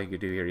have a lot you could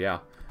do here, yeah.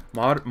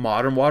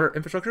 Modern water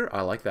infrastructure,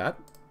 I like that.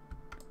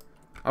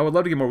 I would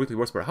love to get more weekly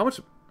war support. How much?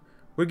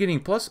 We're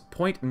getting plus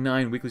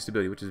 0.9 weekly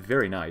stability, which is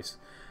very nice.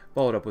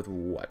 Followed up with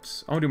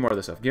what? I want to do more of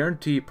this stuff.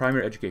 Guarantee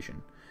primary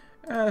education.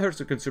 It hurts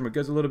the consumer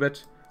goods a little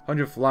bit.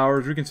 100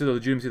 flowers, reconsider the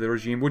legitimacy of the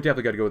regime. We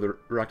definitely got to go with the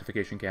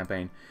rectification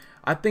campaign.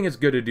 I think it's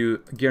good to do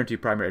guarantee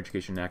primary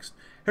education next.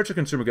 Hurts the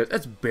consumer goods.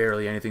 That's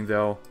barely anything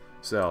though.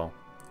 So,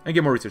 and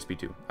get more research speed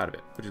too out of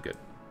it, which is good.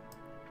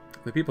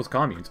 The People's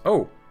Communes.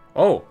 Oh!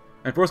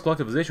 Enforce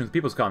collectivization with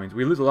People's Communes.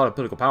 We lose a lot of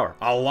political power.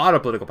 A lot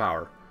of political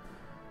power.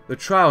 The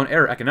trial and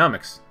error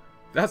economics.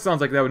 That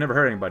sounds like that would never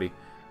hurt anybody.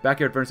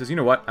 Backyard furnaces. You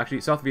know what? Actually,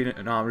 South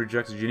Vietnam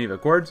rejects the Geneva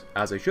Accords,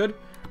 as they should.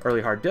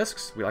 Early hard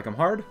disks. We like them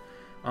hard.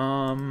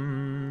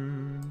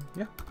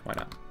 Yeah, why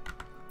not?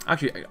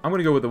 Actually, I'm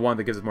gonna go with the one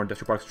that gives us more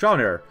industrial parks. Trial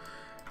and error.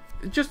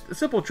 Just a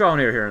simple trial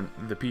and error here in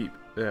the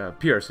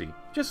PRC.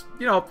 Just,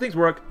 you know, things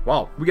work.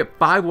 Wow, we get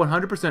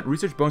 100%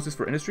 research bonuses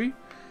for industry.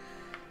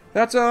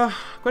 That's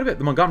quite a bit.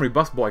 The Montgomery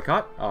bus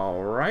boycott.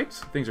 Alright,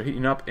 things are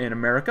heating up in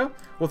America.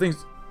 Will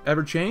things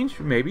ever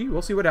change? Maybe.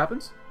 We'll see what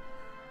happens.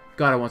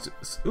 God, I want to...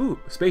 Ooh,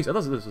 space. I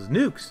thought this was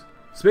nukes.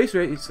 Space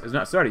race has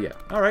not started yet.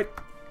 Alright.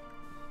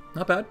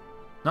 Not bad.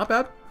 Not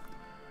bad.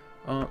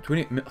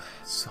 28 mil...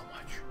 So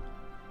much.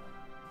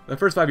 The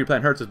first 5-year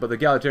plan hurts us, but the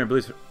egalitarian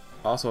beliefs are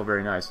also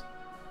very nice.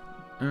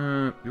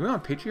 Do we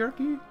want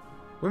patriarchy?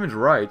 Women's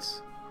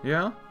rights.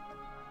 Yeah?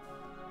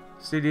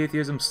 State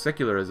atheism,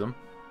 secularism.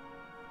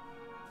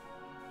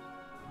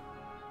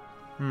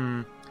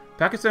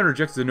 Pakistan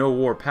rejects the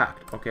no-war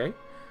pact. Okay.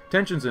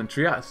 Tensions in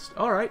Trieste.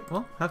 Alright,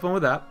 well, have fun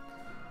with that.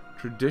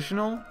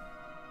 Traditional.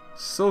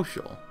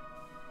 Social.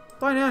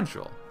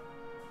 Financial.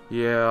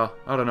 Yeah,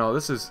 I don't know.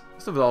 This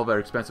stuff is all very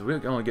expensive. We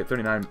can only get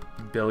 39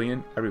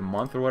 billion every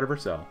month or whatever,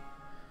 so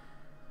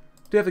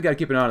definitely got to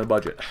keep an eye on the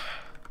budget.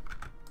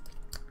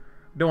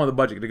 Don't want the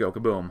budget to go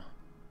kaboom.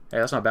 Hey,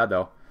 that's not bad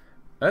though.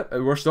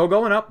 We're still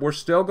going up. We're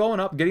still going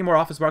up. Getting more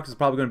office parks is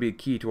probably going to be a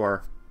key to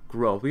our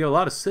growth. We got a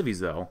lot of civies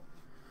though.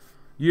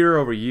 Year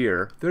over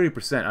year,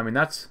 30%. I mean,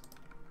 it's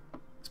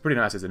pretty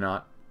nice, is it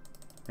not?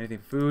 Anything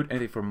for food?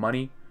 Anything for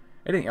money?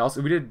 Anything else?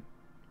 We did.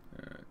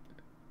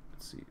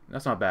 Let's see.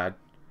 That's not bad.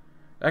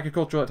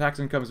 Agricultural tax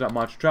income is not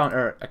much. Trial and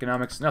error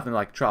economics, nothing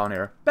like trial and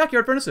error.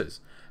 Backyard furnaces.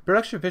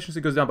 Production efficiency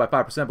goes down by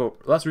 5%,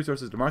 but less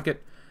resources to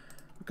market.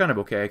 We're kind of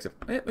okay,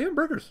 except we have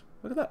burgers.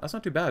 Look at that. That's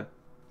not too bad.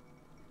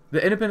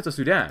 The independence of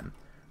Sudan.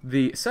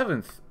 The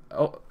 7th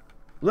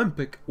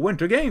Olympic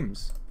Winter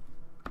Games.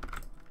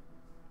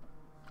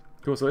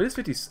 Cool, so it is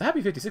 50.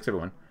 Happy 56,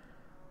 everyone.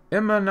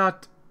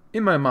 Imamat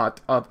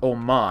of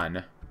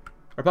Oman.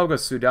 Republic of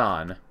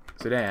Sudan.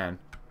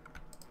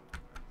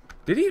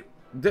 Did he...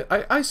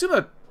 I assume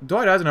that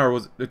Dwight Eisenhower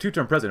was the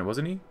two-term president,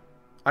 wasn't he?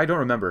 I don't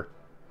remember.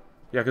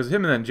 Yeah, because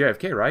him and then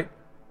JFK, right?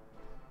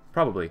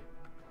 Probably.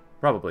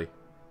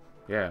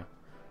 Yeah.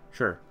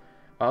 Sure.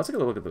 Let's take a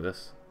look at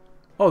this.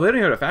 Oh, they don't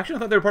even have a faction? I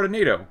thought they were part of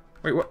NATO.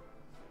 Wait, what?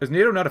 Is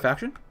NATO not a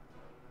faction?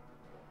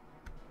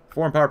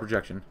 Foreign power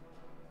projection.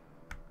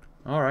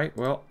 Alright,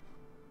 well.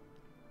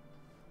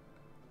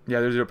 Yeah,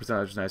 they're 0%,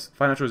 that's just nice.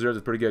 Financial reserves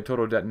is pretty good.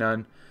 Total debt,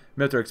 none.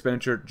 Military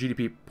expenditure,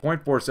 GDP,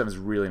 0.47 is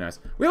really nice.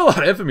 We have a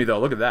lot of infamy, though.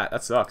 Look at that.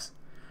 That sucks.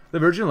 The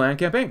Virgin Land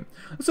Campaign.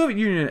 The Soviet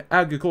Union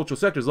agricultural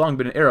sector has long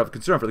been an era of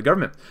concern for the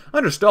government.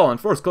 Under Stalin,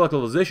 forced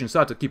collectivization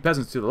sought to keep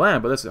peasants to the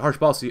land, but this harsh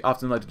policy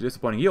often led to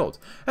disappointing yields,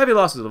 heavy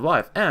losses of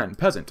life, and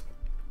peasant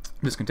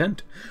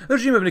discontent. The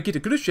regime of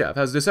Nikita Khrushchev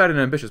has decided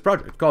an ambitious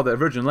project called the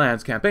Virgin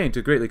Lands Campaign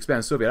to greatly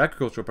expand Soviet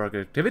agricultural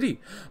productivity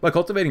by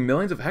cultivating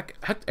millions of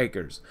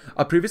hectares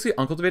of previously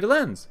uncultivated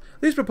lands.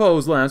 These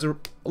proposed lands are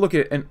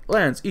located in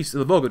lands east of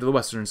the Volga to the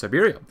western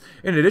Siberia.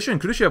 In addition,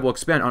 Khrushchev will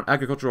expand on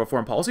agricultural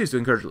reform policies to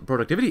encourage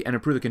productivity and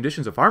improve the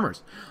conditions of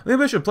farmers. The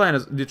ambitious plan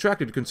has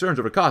detracted concerns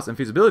over cost and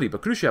feasibility,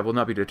 but Khrushchev will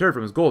not be deterred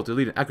from his goal to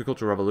lead an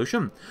agricultural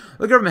revolution.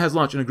 The government has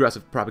launched an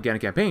aggressive propaganda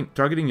campaign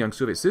targeting young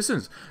Soviet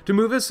citizens to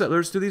move as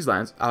settlers to these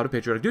lands out of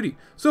patriotic duty.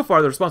 So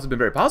far, the response has been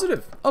very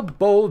positive. A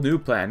bold new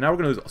plan. Now we're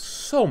going to lose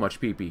so much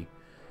PP.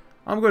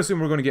 I'm going to assume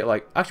we're going to get,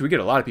 like... Actually, we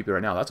get a lot of PP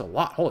right now. That's a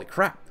lot. Holy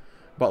crap.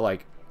 But,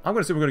 like, I'm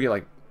going to assume we're going to get,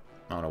 like,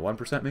 I don't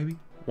know, 1% maybe?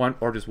 1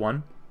 or just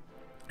 1.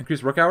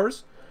 Increase work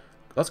hours.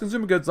 Less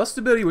consumer goods. Less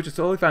stability, which is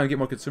totally fine. We get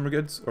more consumer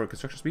goods or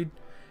construction speed.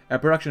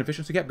 And production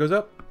efficiency cap goes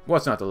up.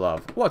 What's not to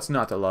love? What's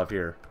not to love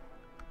here?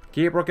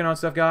 Keep working on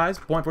stuff, guys.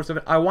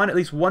 0.47. I want at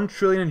least 1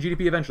 trillion in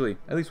GDP eventually.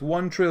 At least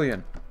 1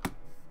 trillion.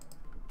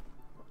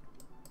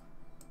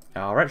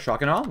 Alright,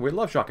 shock and awe. We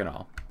love shock and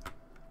awe.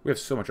 We have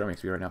so much army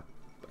XP right now.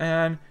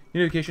 And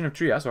unification of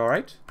Trieste,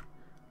 alright.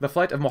 The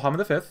flight of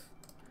Mohammed V.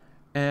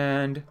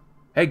 And,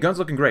 hey, guns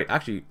looking great.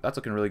 Actually, that's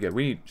looking really good.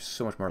 We need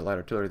so much more light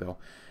artillery, though.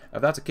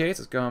 If that's the case,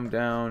 let's come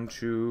down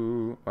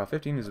to... Well,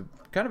 15 is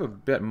kind of a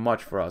bit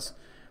much for us.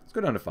 Let's go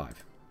down to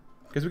 5.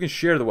 Because we can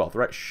share the wealth,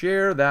 right?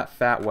 Share that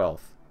fat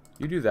wealth.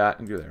 You do that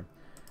and go there.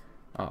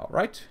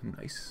 Alright,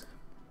 nice.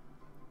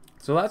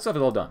 So that stuff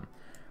is all done.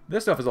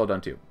 This stuff is all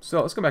done too.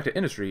 So let's come back to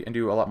industry and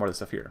do a lot more of this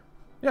stuff here.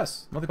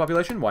 Yes, monthly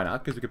population, why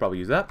not? Because we could probably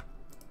use that.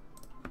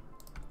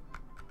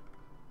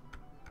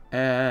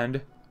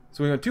 And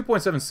so we go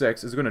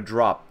 2.76 is going to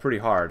drop pretty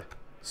hard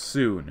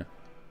soon.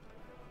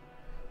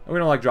 And we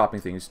don't like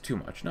dropping things too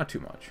much, not too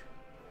much.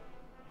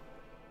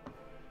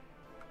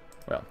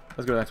 Well,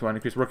 let's go to the next one.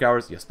 Increase work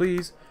hours, yes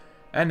please.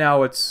 And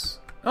now it's,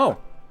 oh,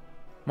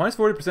 minus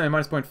 40% and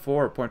minus 0.4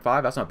 or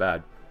 0.5, that's not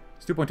bad.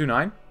 It's 2.29.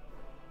 I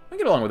can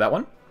get along with that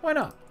one. Why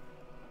not?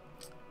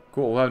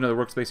 Cool, we'll have another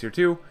workspace here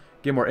too.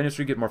 Get more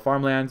industry, get more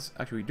farmlands.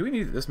 Actually, do we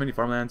need this many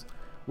farmlands?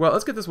 Well,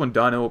 let's get this one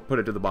done and we'll put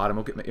it to the bottom.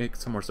 We'll make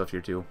some more stuff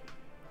here too.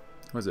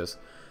 What's this?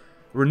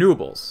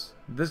 Renewables.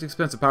 This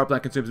expensive power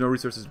plant consumes no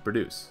resources to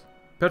produce.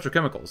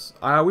 Petrochemicals.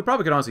 We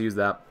probably could honestly use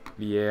that.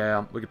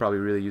 Yeah, we could probably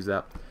really use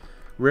that.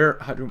 Rare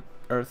hydro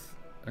earth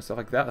and stuff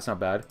like that. That's not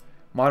bad.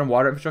 Modern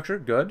water infrastructure.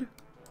 Good.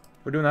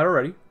 We're doing that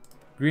already.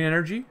 Green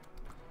energy.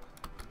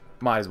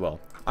 Might as well.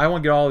 I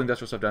want to get all the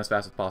industrial stuff done as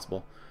fast as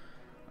possible.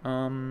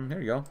 Here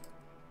you go.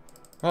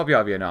 I'll be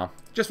out of Vietnam.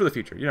 Just for the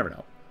future. You never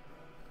know.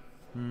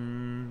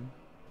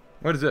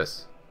 What is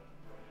this?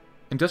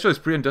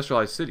 Industrialized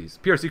pre-industrialized cities.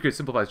 PRC creates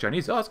simplified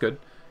Chinese. Oh, that's good.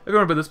 If you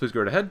want to build this, please go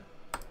right ahead.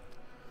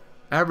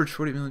 Average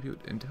 40 million people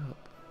in develop.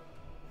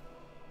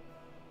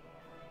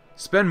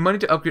 Spend money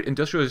to upgrade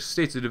industrial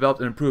estates to develop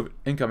and improve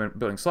income in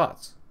building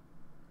slots.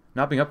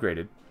 Not being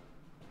upgraded.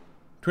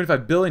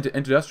 25 billion to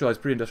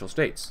industrialize pre-industrial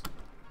states.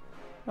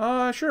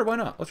 Sure, why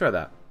not? Let's try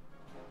that.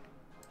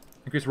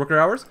 Increase worker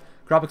hours.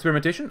 Crop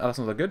experimentation. Oh, that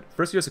sounds like good.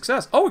 First year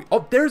success.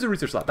 Oh, there's a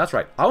research slot. That's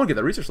right. I want to get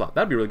that research slot.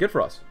 That'd be really good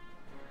for us.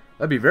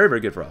 That'd be very,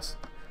 very good for us.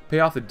 Pay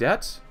off the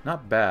debt.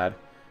 Not bad.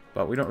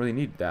 But we don't really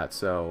need that,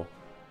 so...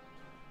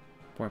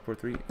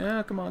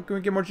 0.43. Come on. Can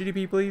we get more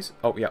GDP, please?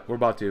 Oh, yeah. We're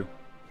about to.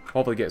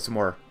 Hopefully get some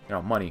more,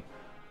 money.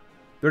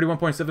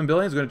 31.7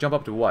 billion is going to jump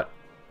up to what?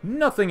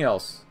 Nothing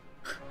else.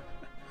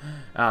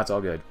 It's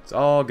all good. It's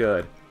all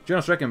good.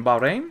 General strike in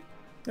Bahrain.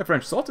 The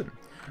French Sultan.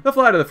 The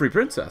flight of the free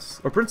princess.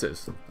 Or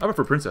princess. I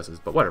prefer princesses,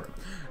 but whatever.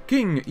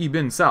 King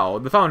Ibn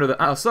Saud, the founder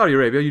of Saudi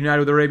Arabia, united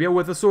with Arabia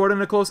with a sword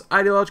and a close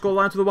ideological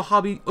alliance with the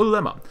Wahhabi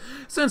ulema.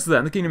 Since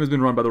then, the kingdom has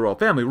been run by the royal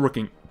family,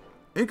 working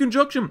in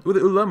conjunction with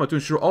the ulema to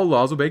ensure all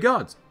laws obey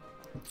God's.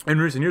 In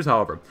recent years,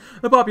 however,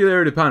 the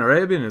popularity of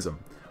Pan-Arabianism,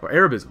 or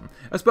Arabism,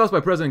 espoused by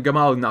President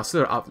Gamal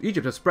Nasser of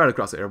Egypt, has spread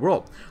across the Arab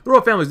world. The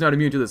royal family is not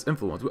immune to this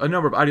influence. A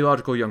number of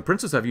ideological young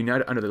princes have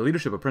united under the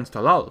leadership of Prince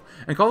Talal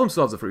and call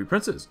themselves the Free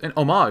Princes, in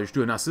homage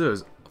to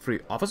Nasser's free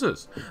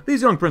offices.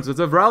 These young princes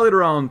have rallied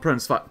around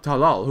Prince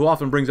Talal, who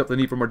often brings up the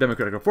need for more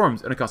democratic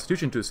reforms and a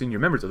constitution to senior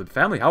members of the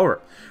family.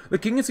 However, the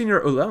king and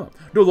senior ulema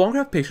no longer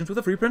have patience with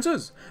the free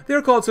princes. They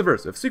are called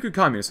subversive, secret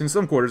communists. In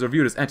some quarters are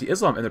viewed as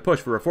anti-Islam in their push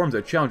for reforms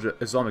that challenge the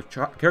Islamic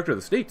character of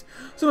the state.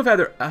 Some have had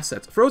their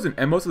assets frozen,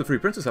 and most of the free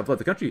princes have fled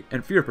the country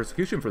in fear of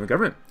persecution from the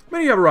government.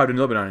 Many have arrived in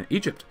Lebanon and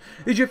Egypt.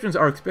 The Egyptians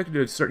are expected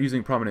to start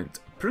using prominent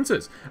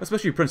princes,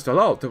 especially Prince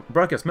Talal, to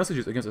broadcast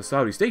messages against the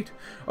Saudi state.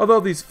 Although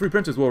these free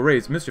princes will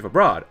raise mischief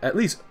abroad, at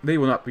least they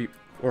will not be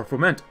or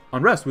foment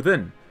unrest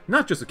within,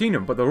 not just the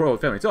kingdom, but the royal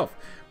family itself.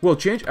 Will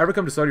change ever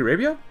come to Saudi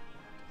Arabia?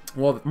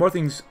 Well, the more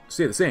things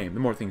stay the same, the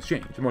more things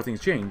change. The more things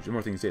change, the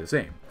more things stay the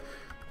same.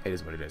 It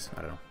is what it is.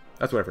 I don't know.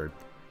 That's what I've heard.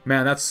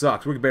 Man, that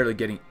sucks. We're barely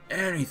getting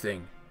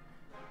anything.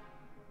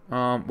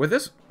 With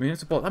this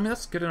municipal, I mean,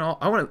 that's good and all.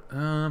 I want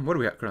to, what are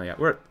we at currently at?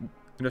 We're at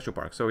Industrial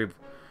Park, so we have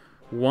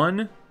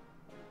 1,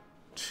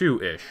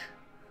 2-ish.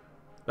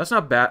 That's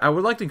not bad. I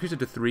would like to increase it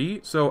to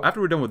 3, so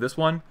after we're done with this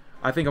one,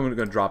 I think I'm going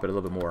to drop it a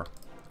little bit more.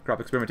 Crop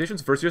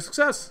experimentations, first year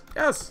success.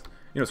 Yes!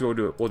 You know, so we'll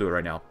do it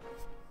right now.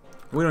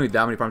 We don't need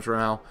that many farms right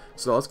now,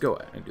 so let's go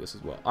ahead and do this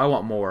as well. I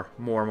want more.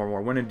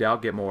 When in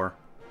doubt, get more.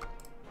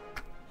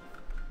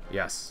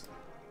 Yes.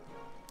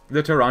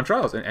 The Tehran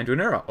trials and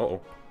Antonera. Uh-oh.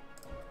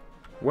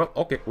 Well,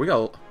 okay, we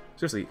got...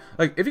 Seriously,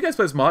 like, if you guys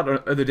play this mod,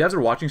 or the devs are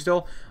watching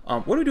still,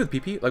 what do we do with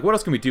PP? Like, what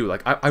else can we do?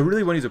 Like, I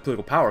really want to use a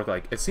political power.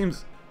 Like, it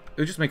seems...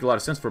 It would just make a lot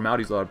of sense for Mao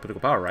to use a lot of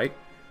political power, right?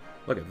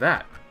 Look at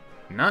that.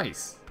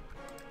 Nice.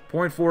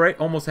 0.48,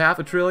 almost half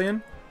a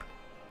trillion.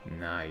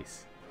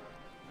 Nice.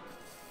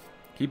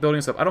 Keep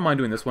building stuff. I don't mind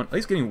doing this one. At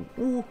least getting...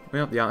 Ooh,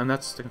 well, yeah, and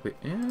that's technically...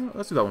 Yeah,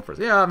 let's do that one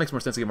first. Yeah, it makes more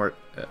sense to get more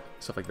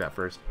stuff like that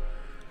first.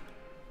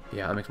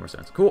 Yeah, that makes more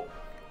sense. Cool.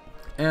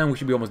 And we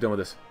should be almost done with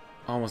this.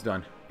 Almost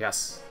done.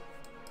 Yes.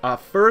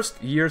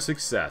 First year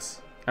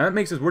success. And that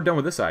makes us... We're done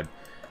with this side.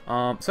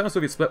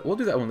 Sino-Soviet split. We'll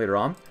do that one later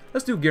on.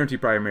 Let's do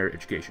guaranteed primary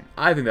education.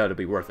 I think that'll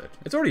be worth it.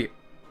 It's already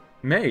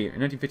May in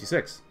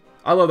 1956.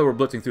 I love that we're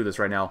blitzing through this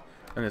right now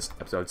in this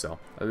episode, so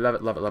I love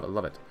it, love it, love it,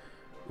 love it.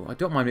 Ooh, I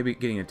don't mind maybe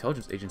getting an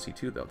intelligence agency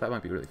too, though. That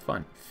might be really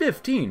fun.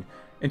 15.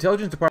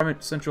 Intelligence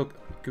Department Central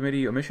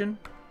Committee Commission.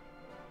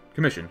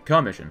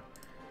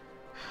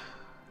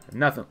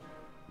 Nothing.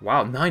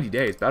 Wow, 90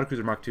 days.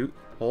 Battlecruiser Mark II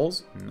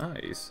hulls.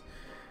 Nice.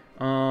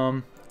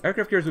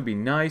 Aircraft carriers would be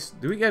nice.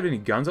 Do we have any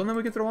guns on them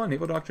we can throw on?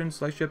 Naval doctrines,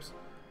 slice ships.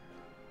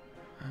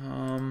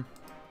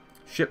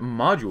 Ship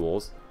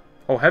modules.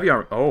 Oh, heavy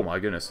armor. Oh my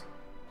goodness.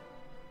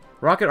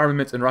 Rocket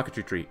armaments and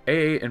rocketry tree.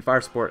 AA and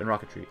fire support and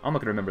rocketry. I'm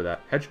not gonna remember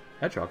that.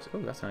 Hedgehogs. Oh,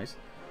 that's nice.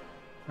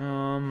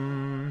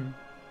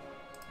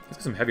 Let's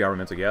get some heavy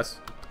armaments, I guess.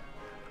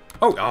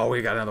 Oh,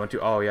 we got another one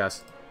too. Oh,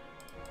 yes.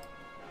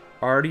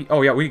 Arty.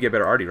 Oh, yeah, we can get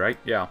better Arty, right?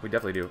 Yeah, we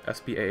definitely do.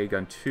 SPAA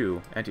gun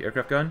 2.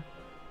 Anti-aircraft gun.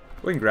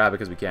 We can grab it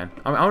because we can.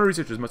 I want to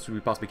research as much as we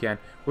possibly can.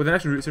 With an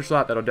extra research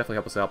slot, that'll definitely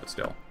help us out, but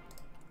still.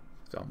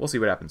 So, we'll see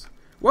what happens.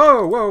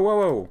 Whoa, whoa, whoa,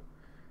 whoa.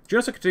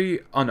 General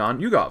Secretary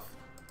Anand Yugov.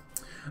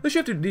 The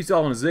shift to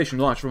desalinization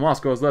launched from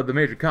Moscow has led the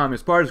major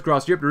communist parties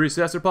across Europe to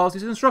reassess their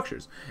policies and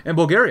structures. In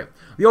Bulgaria,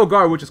 the old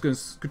guard, which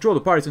has controlled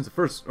the party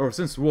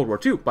since World War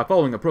II, by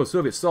following a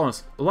pro-Soviet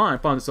Stalinist line,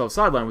 found itself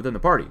sidelined within the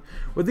party.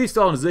 With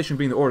desalinization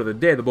being the order of the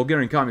day, the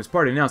Bulgarian Communist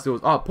Party announced it was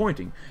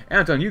appointing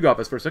Anton Yugov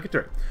as first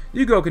secretary.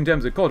 Yugov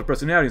condemns the cult of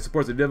personality and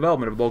supports the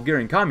development of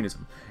Bulgarian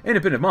communism.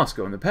 Independent of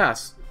Moscow, in the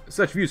past,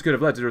 such views could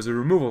have led to his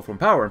removal from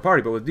power and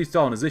party, but with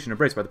desalinization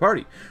embraced by the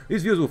party,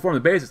 these views will form the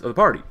basis of the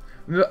party.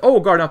 The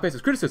old guard now faces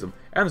criticism,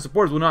 and the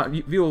supporters will not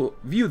view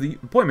the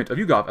appointment of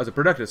Yugov as a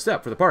productive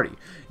step for the party.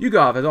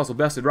 Yugov has also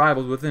bested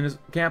rivals within his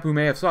camp who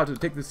may have sought to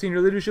take the senior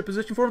leadership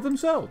position for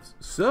themselves.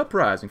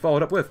 Surprising.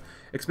 Followed up with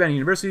expanding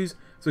universities,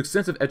 so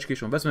extensive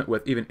educational investment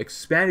with even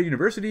expanded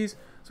universities,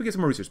 so get some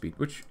more research speed,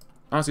 which,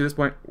 honestly, at this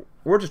point,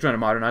 we're just trying to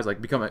modernize,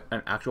 like, become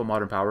an actual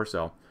modern power,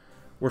 so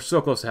we're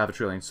so close to half a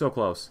trillion. So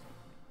close.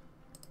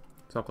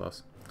 So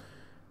close.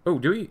 Oh,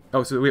 do we?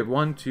 Oh, so we have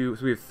 1, 2,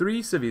 so we have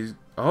 3 civies.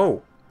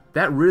 Oh!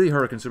 That really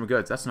hurt our consumer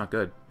goods. That's not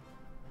good.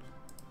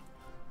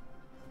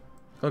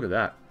 Look at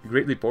that.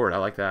 Great leap forward. I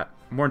like that.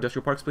 More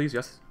industrial parks, please.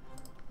 Yes.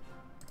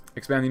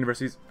 Expand the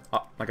universities.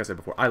 Like I said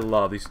before, I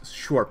love these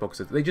short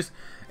focuses.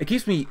 It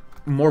keeps me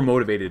more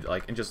motivated,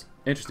 like, and just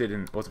interested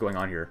in what's going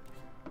on here.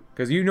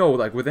 Because you know,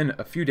 like, within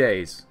a few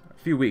days, a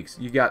few weeks,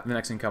 you got the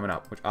next thing coming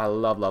up, which I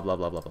love, love,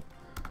 love, love, love.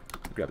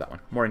 Grab that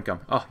one. More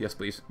income. Oh, yes,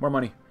 please. More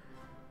money.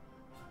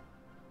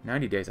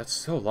 90 days. That's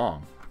so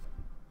long.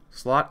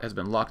 Slot has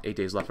been locked. 8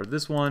 days left for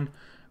this one.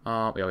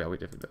 Yeah, we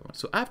definitely did that one.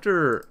 So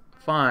after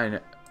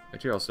fine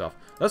material stuff,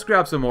 let's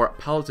grab some more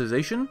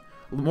palletization,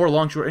 more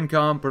longshore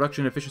income,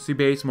 production efficiency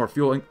base, more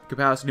fuel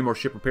capacity, more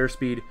ship repair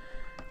speed.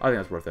 I think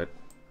that's worth it.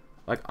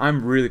 Like,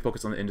 I'm really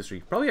focused on the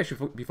industry. Probably I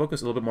should be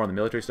focused a little bit more on the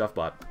military stuff,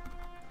 but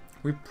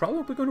we probably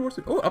won't be going to war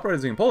soon. Oh,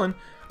 uprising in Poland.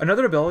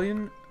 Another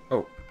rebellion.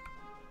 Oh,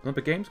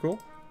 Olympic Games, cool.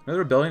 Another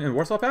rebellion in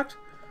Warsaw Pact.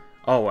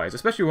 Always,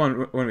 especially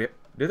when we...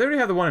 Did they already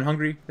have the one in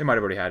Hungary? They might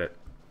have already had it.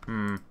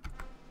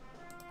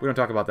 We don't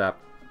talk about that.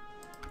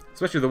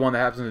 Especially the one that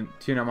happens in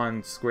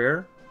Tiananmen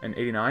Square in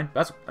 '89.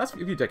 That's a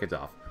few decades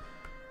off.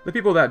 The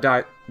people that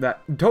died,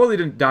 that totally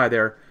didn't die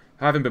there,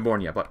 haven't been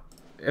born yet, but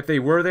if they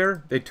were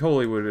there, they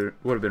totally would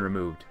have been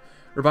removed.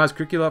 Revised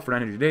curricula for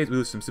 900 days. We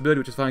lose some stability,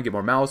 which is fine. Get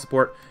more Mao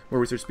support. More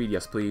research speed.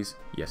 Yes, please.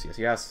 Yes, yes,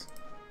 yes.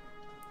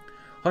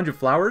 100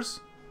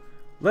 flowers.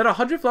 Let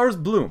 100 flowers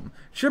bloom.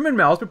 Chairman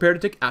Mao is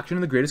prepared to take action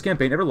in the greatest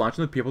campaign ever launched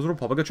in the People's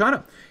Republic of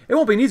China. It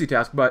won't be an easy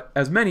task, but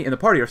as many in the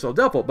party are still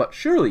doubtful, but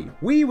surely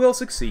we will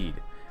succeed.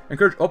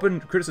 Encourage open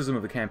criticism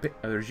of the campaign,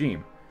 of the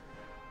regime.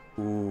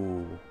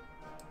 Ooh.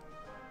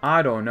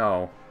 I don't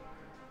know.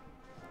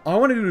 I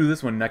want to do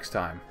this one next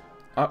time.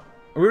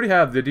 We already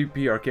have the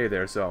DPRK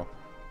there, so...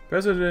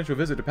 Presidential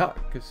visit to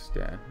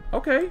Pakistan.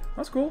 Okay,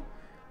 that's cool.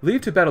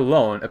 Leave Tibet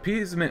alone.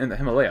 Appeasement in the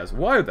Himalayas.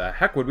 Why the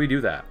heck would we do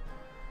that?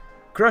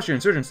 Crush your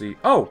insurgency.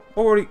 Oh,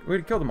 we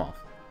already killed them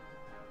off.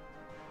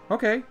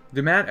 Okay.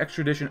 Demand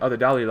extradition of the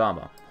Dalai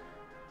Lama.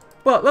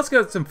 But let's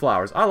get some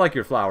flowers. I like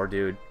your flower,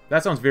 dude.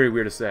 That sounds very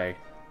weird to say.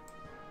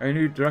 Any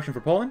new direction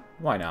for Poland?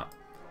 Why not?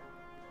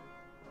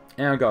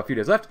 And I've got a few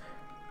days left.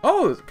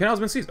 Oh, the canal's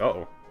been seized.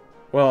 Uh-oh.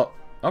 Well,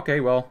 okay,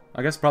 well,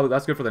 I guess probably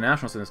that's good for the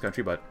nationalists in this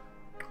country, but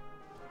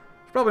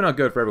it's probably not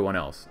good for everyone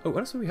else. Oh,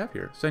 what else do we have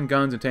here? Send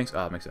guns and tanks.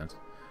 Ah, makes sense.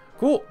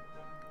 Cool.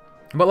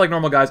 But like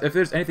normal, guys, if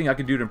there's anything I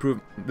can do to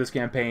improve this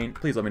campaign,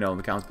 please let me know in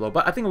the comments below.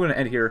 But I think we're going to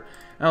end here,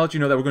 and I'll let you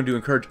know that we're going to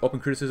encourage open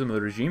criticism of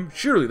the regime.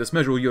 Surely this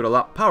measure will yield a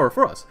lot of power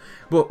for us.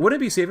 But would it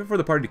be safer for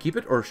the party to keep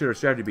it, or should our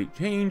strategy be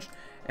changed?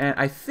 And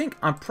I think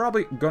I'm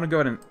probably going to go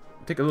ahead and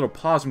take a little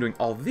pause from doing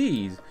all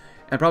these,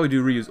 and probably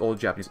do reuse old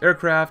Japanese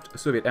aircraft,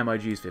 Soviet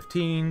MiGs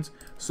 15s,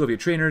 Soviet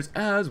trainers,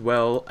 as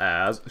well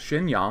as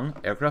Shenyang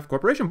Aircraft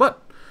Corporation. But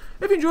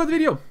if you enjoyed the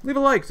video, leave a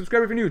like,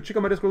 subscribe if you're new, check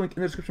out my Discord link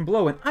in the description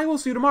below, and I will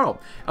see you tomorrow,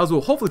 as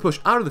we'll hopefully push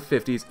out of the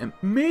 50s and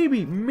maybe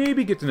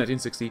get to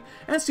 1960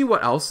 and see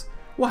what else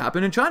will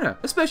happen in China,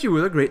 especially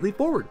with a great leap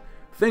forward.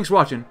 Thanks for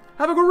watching.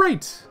 Have a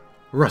great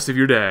rest of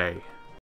your day.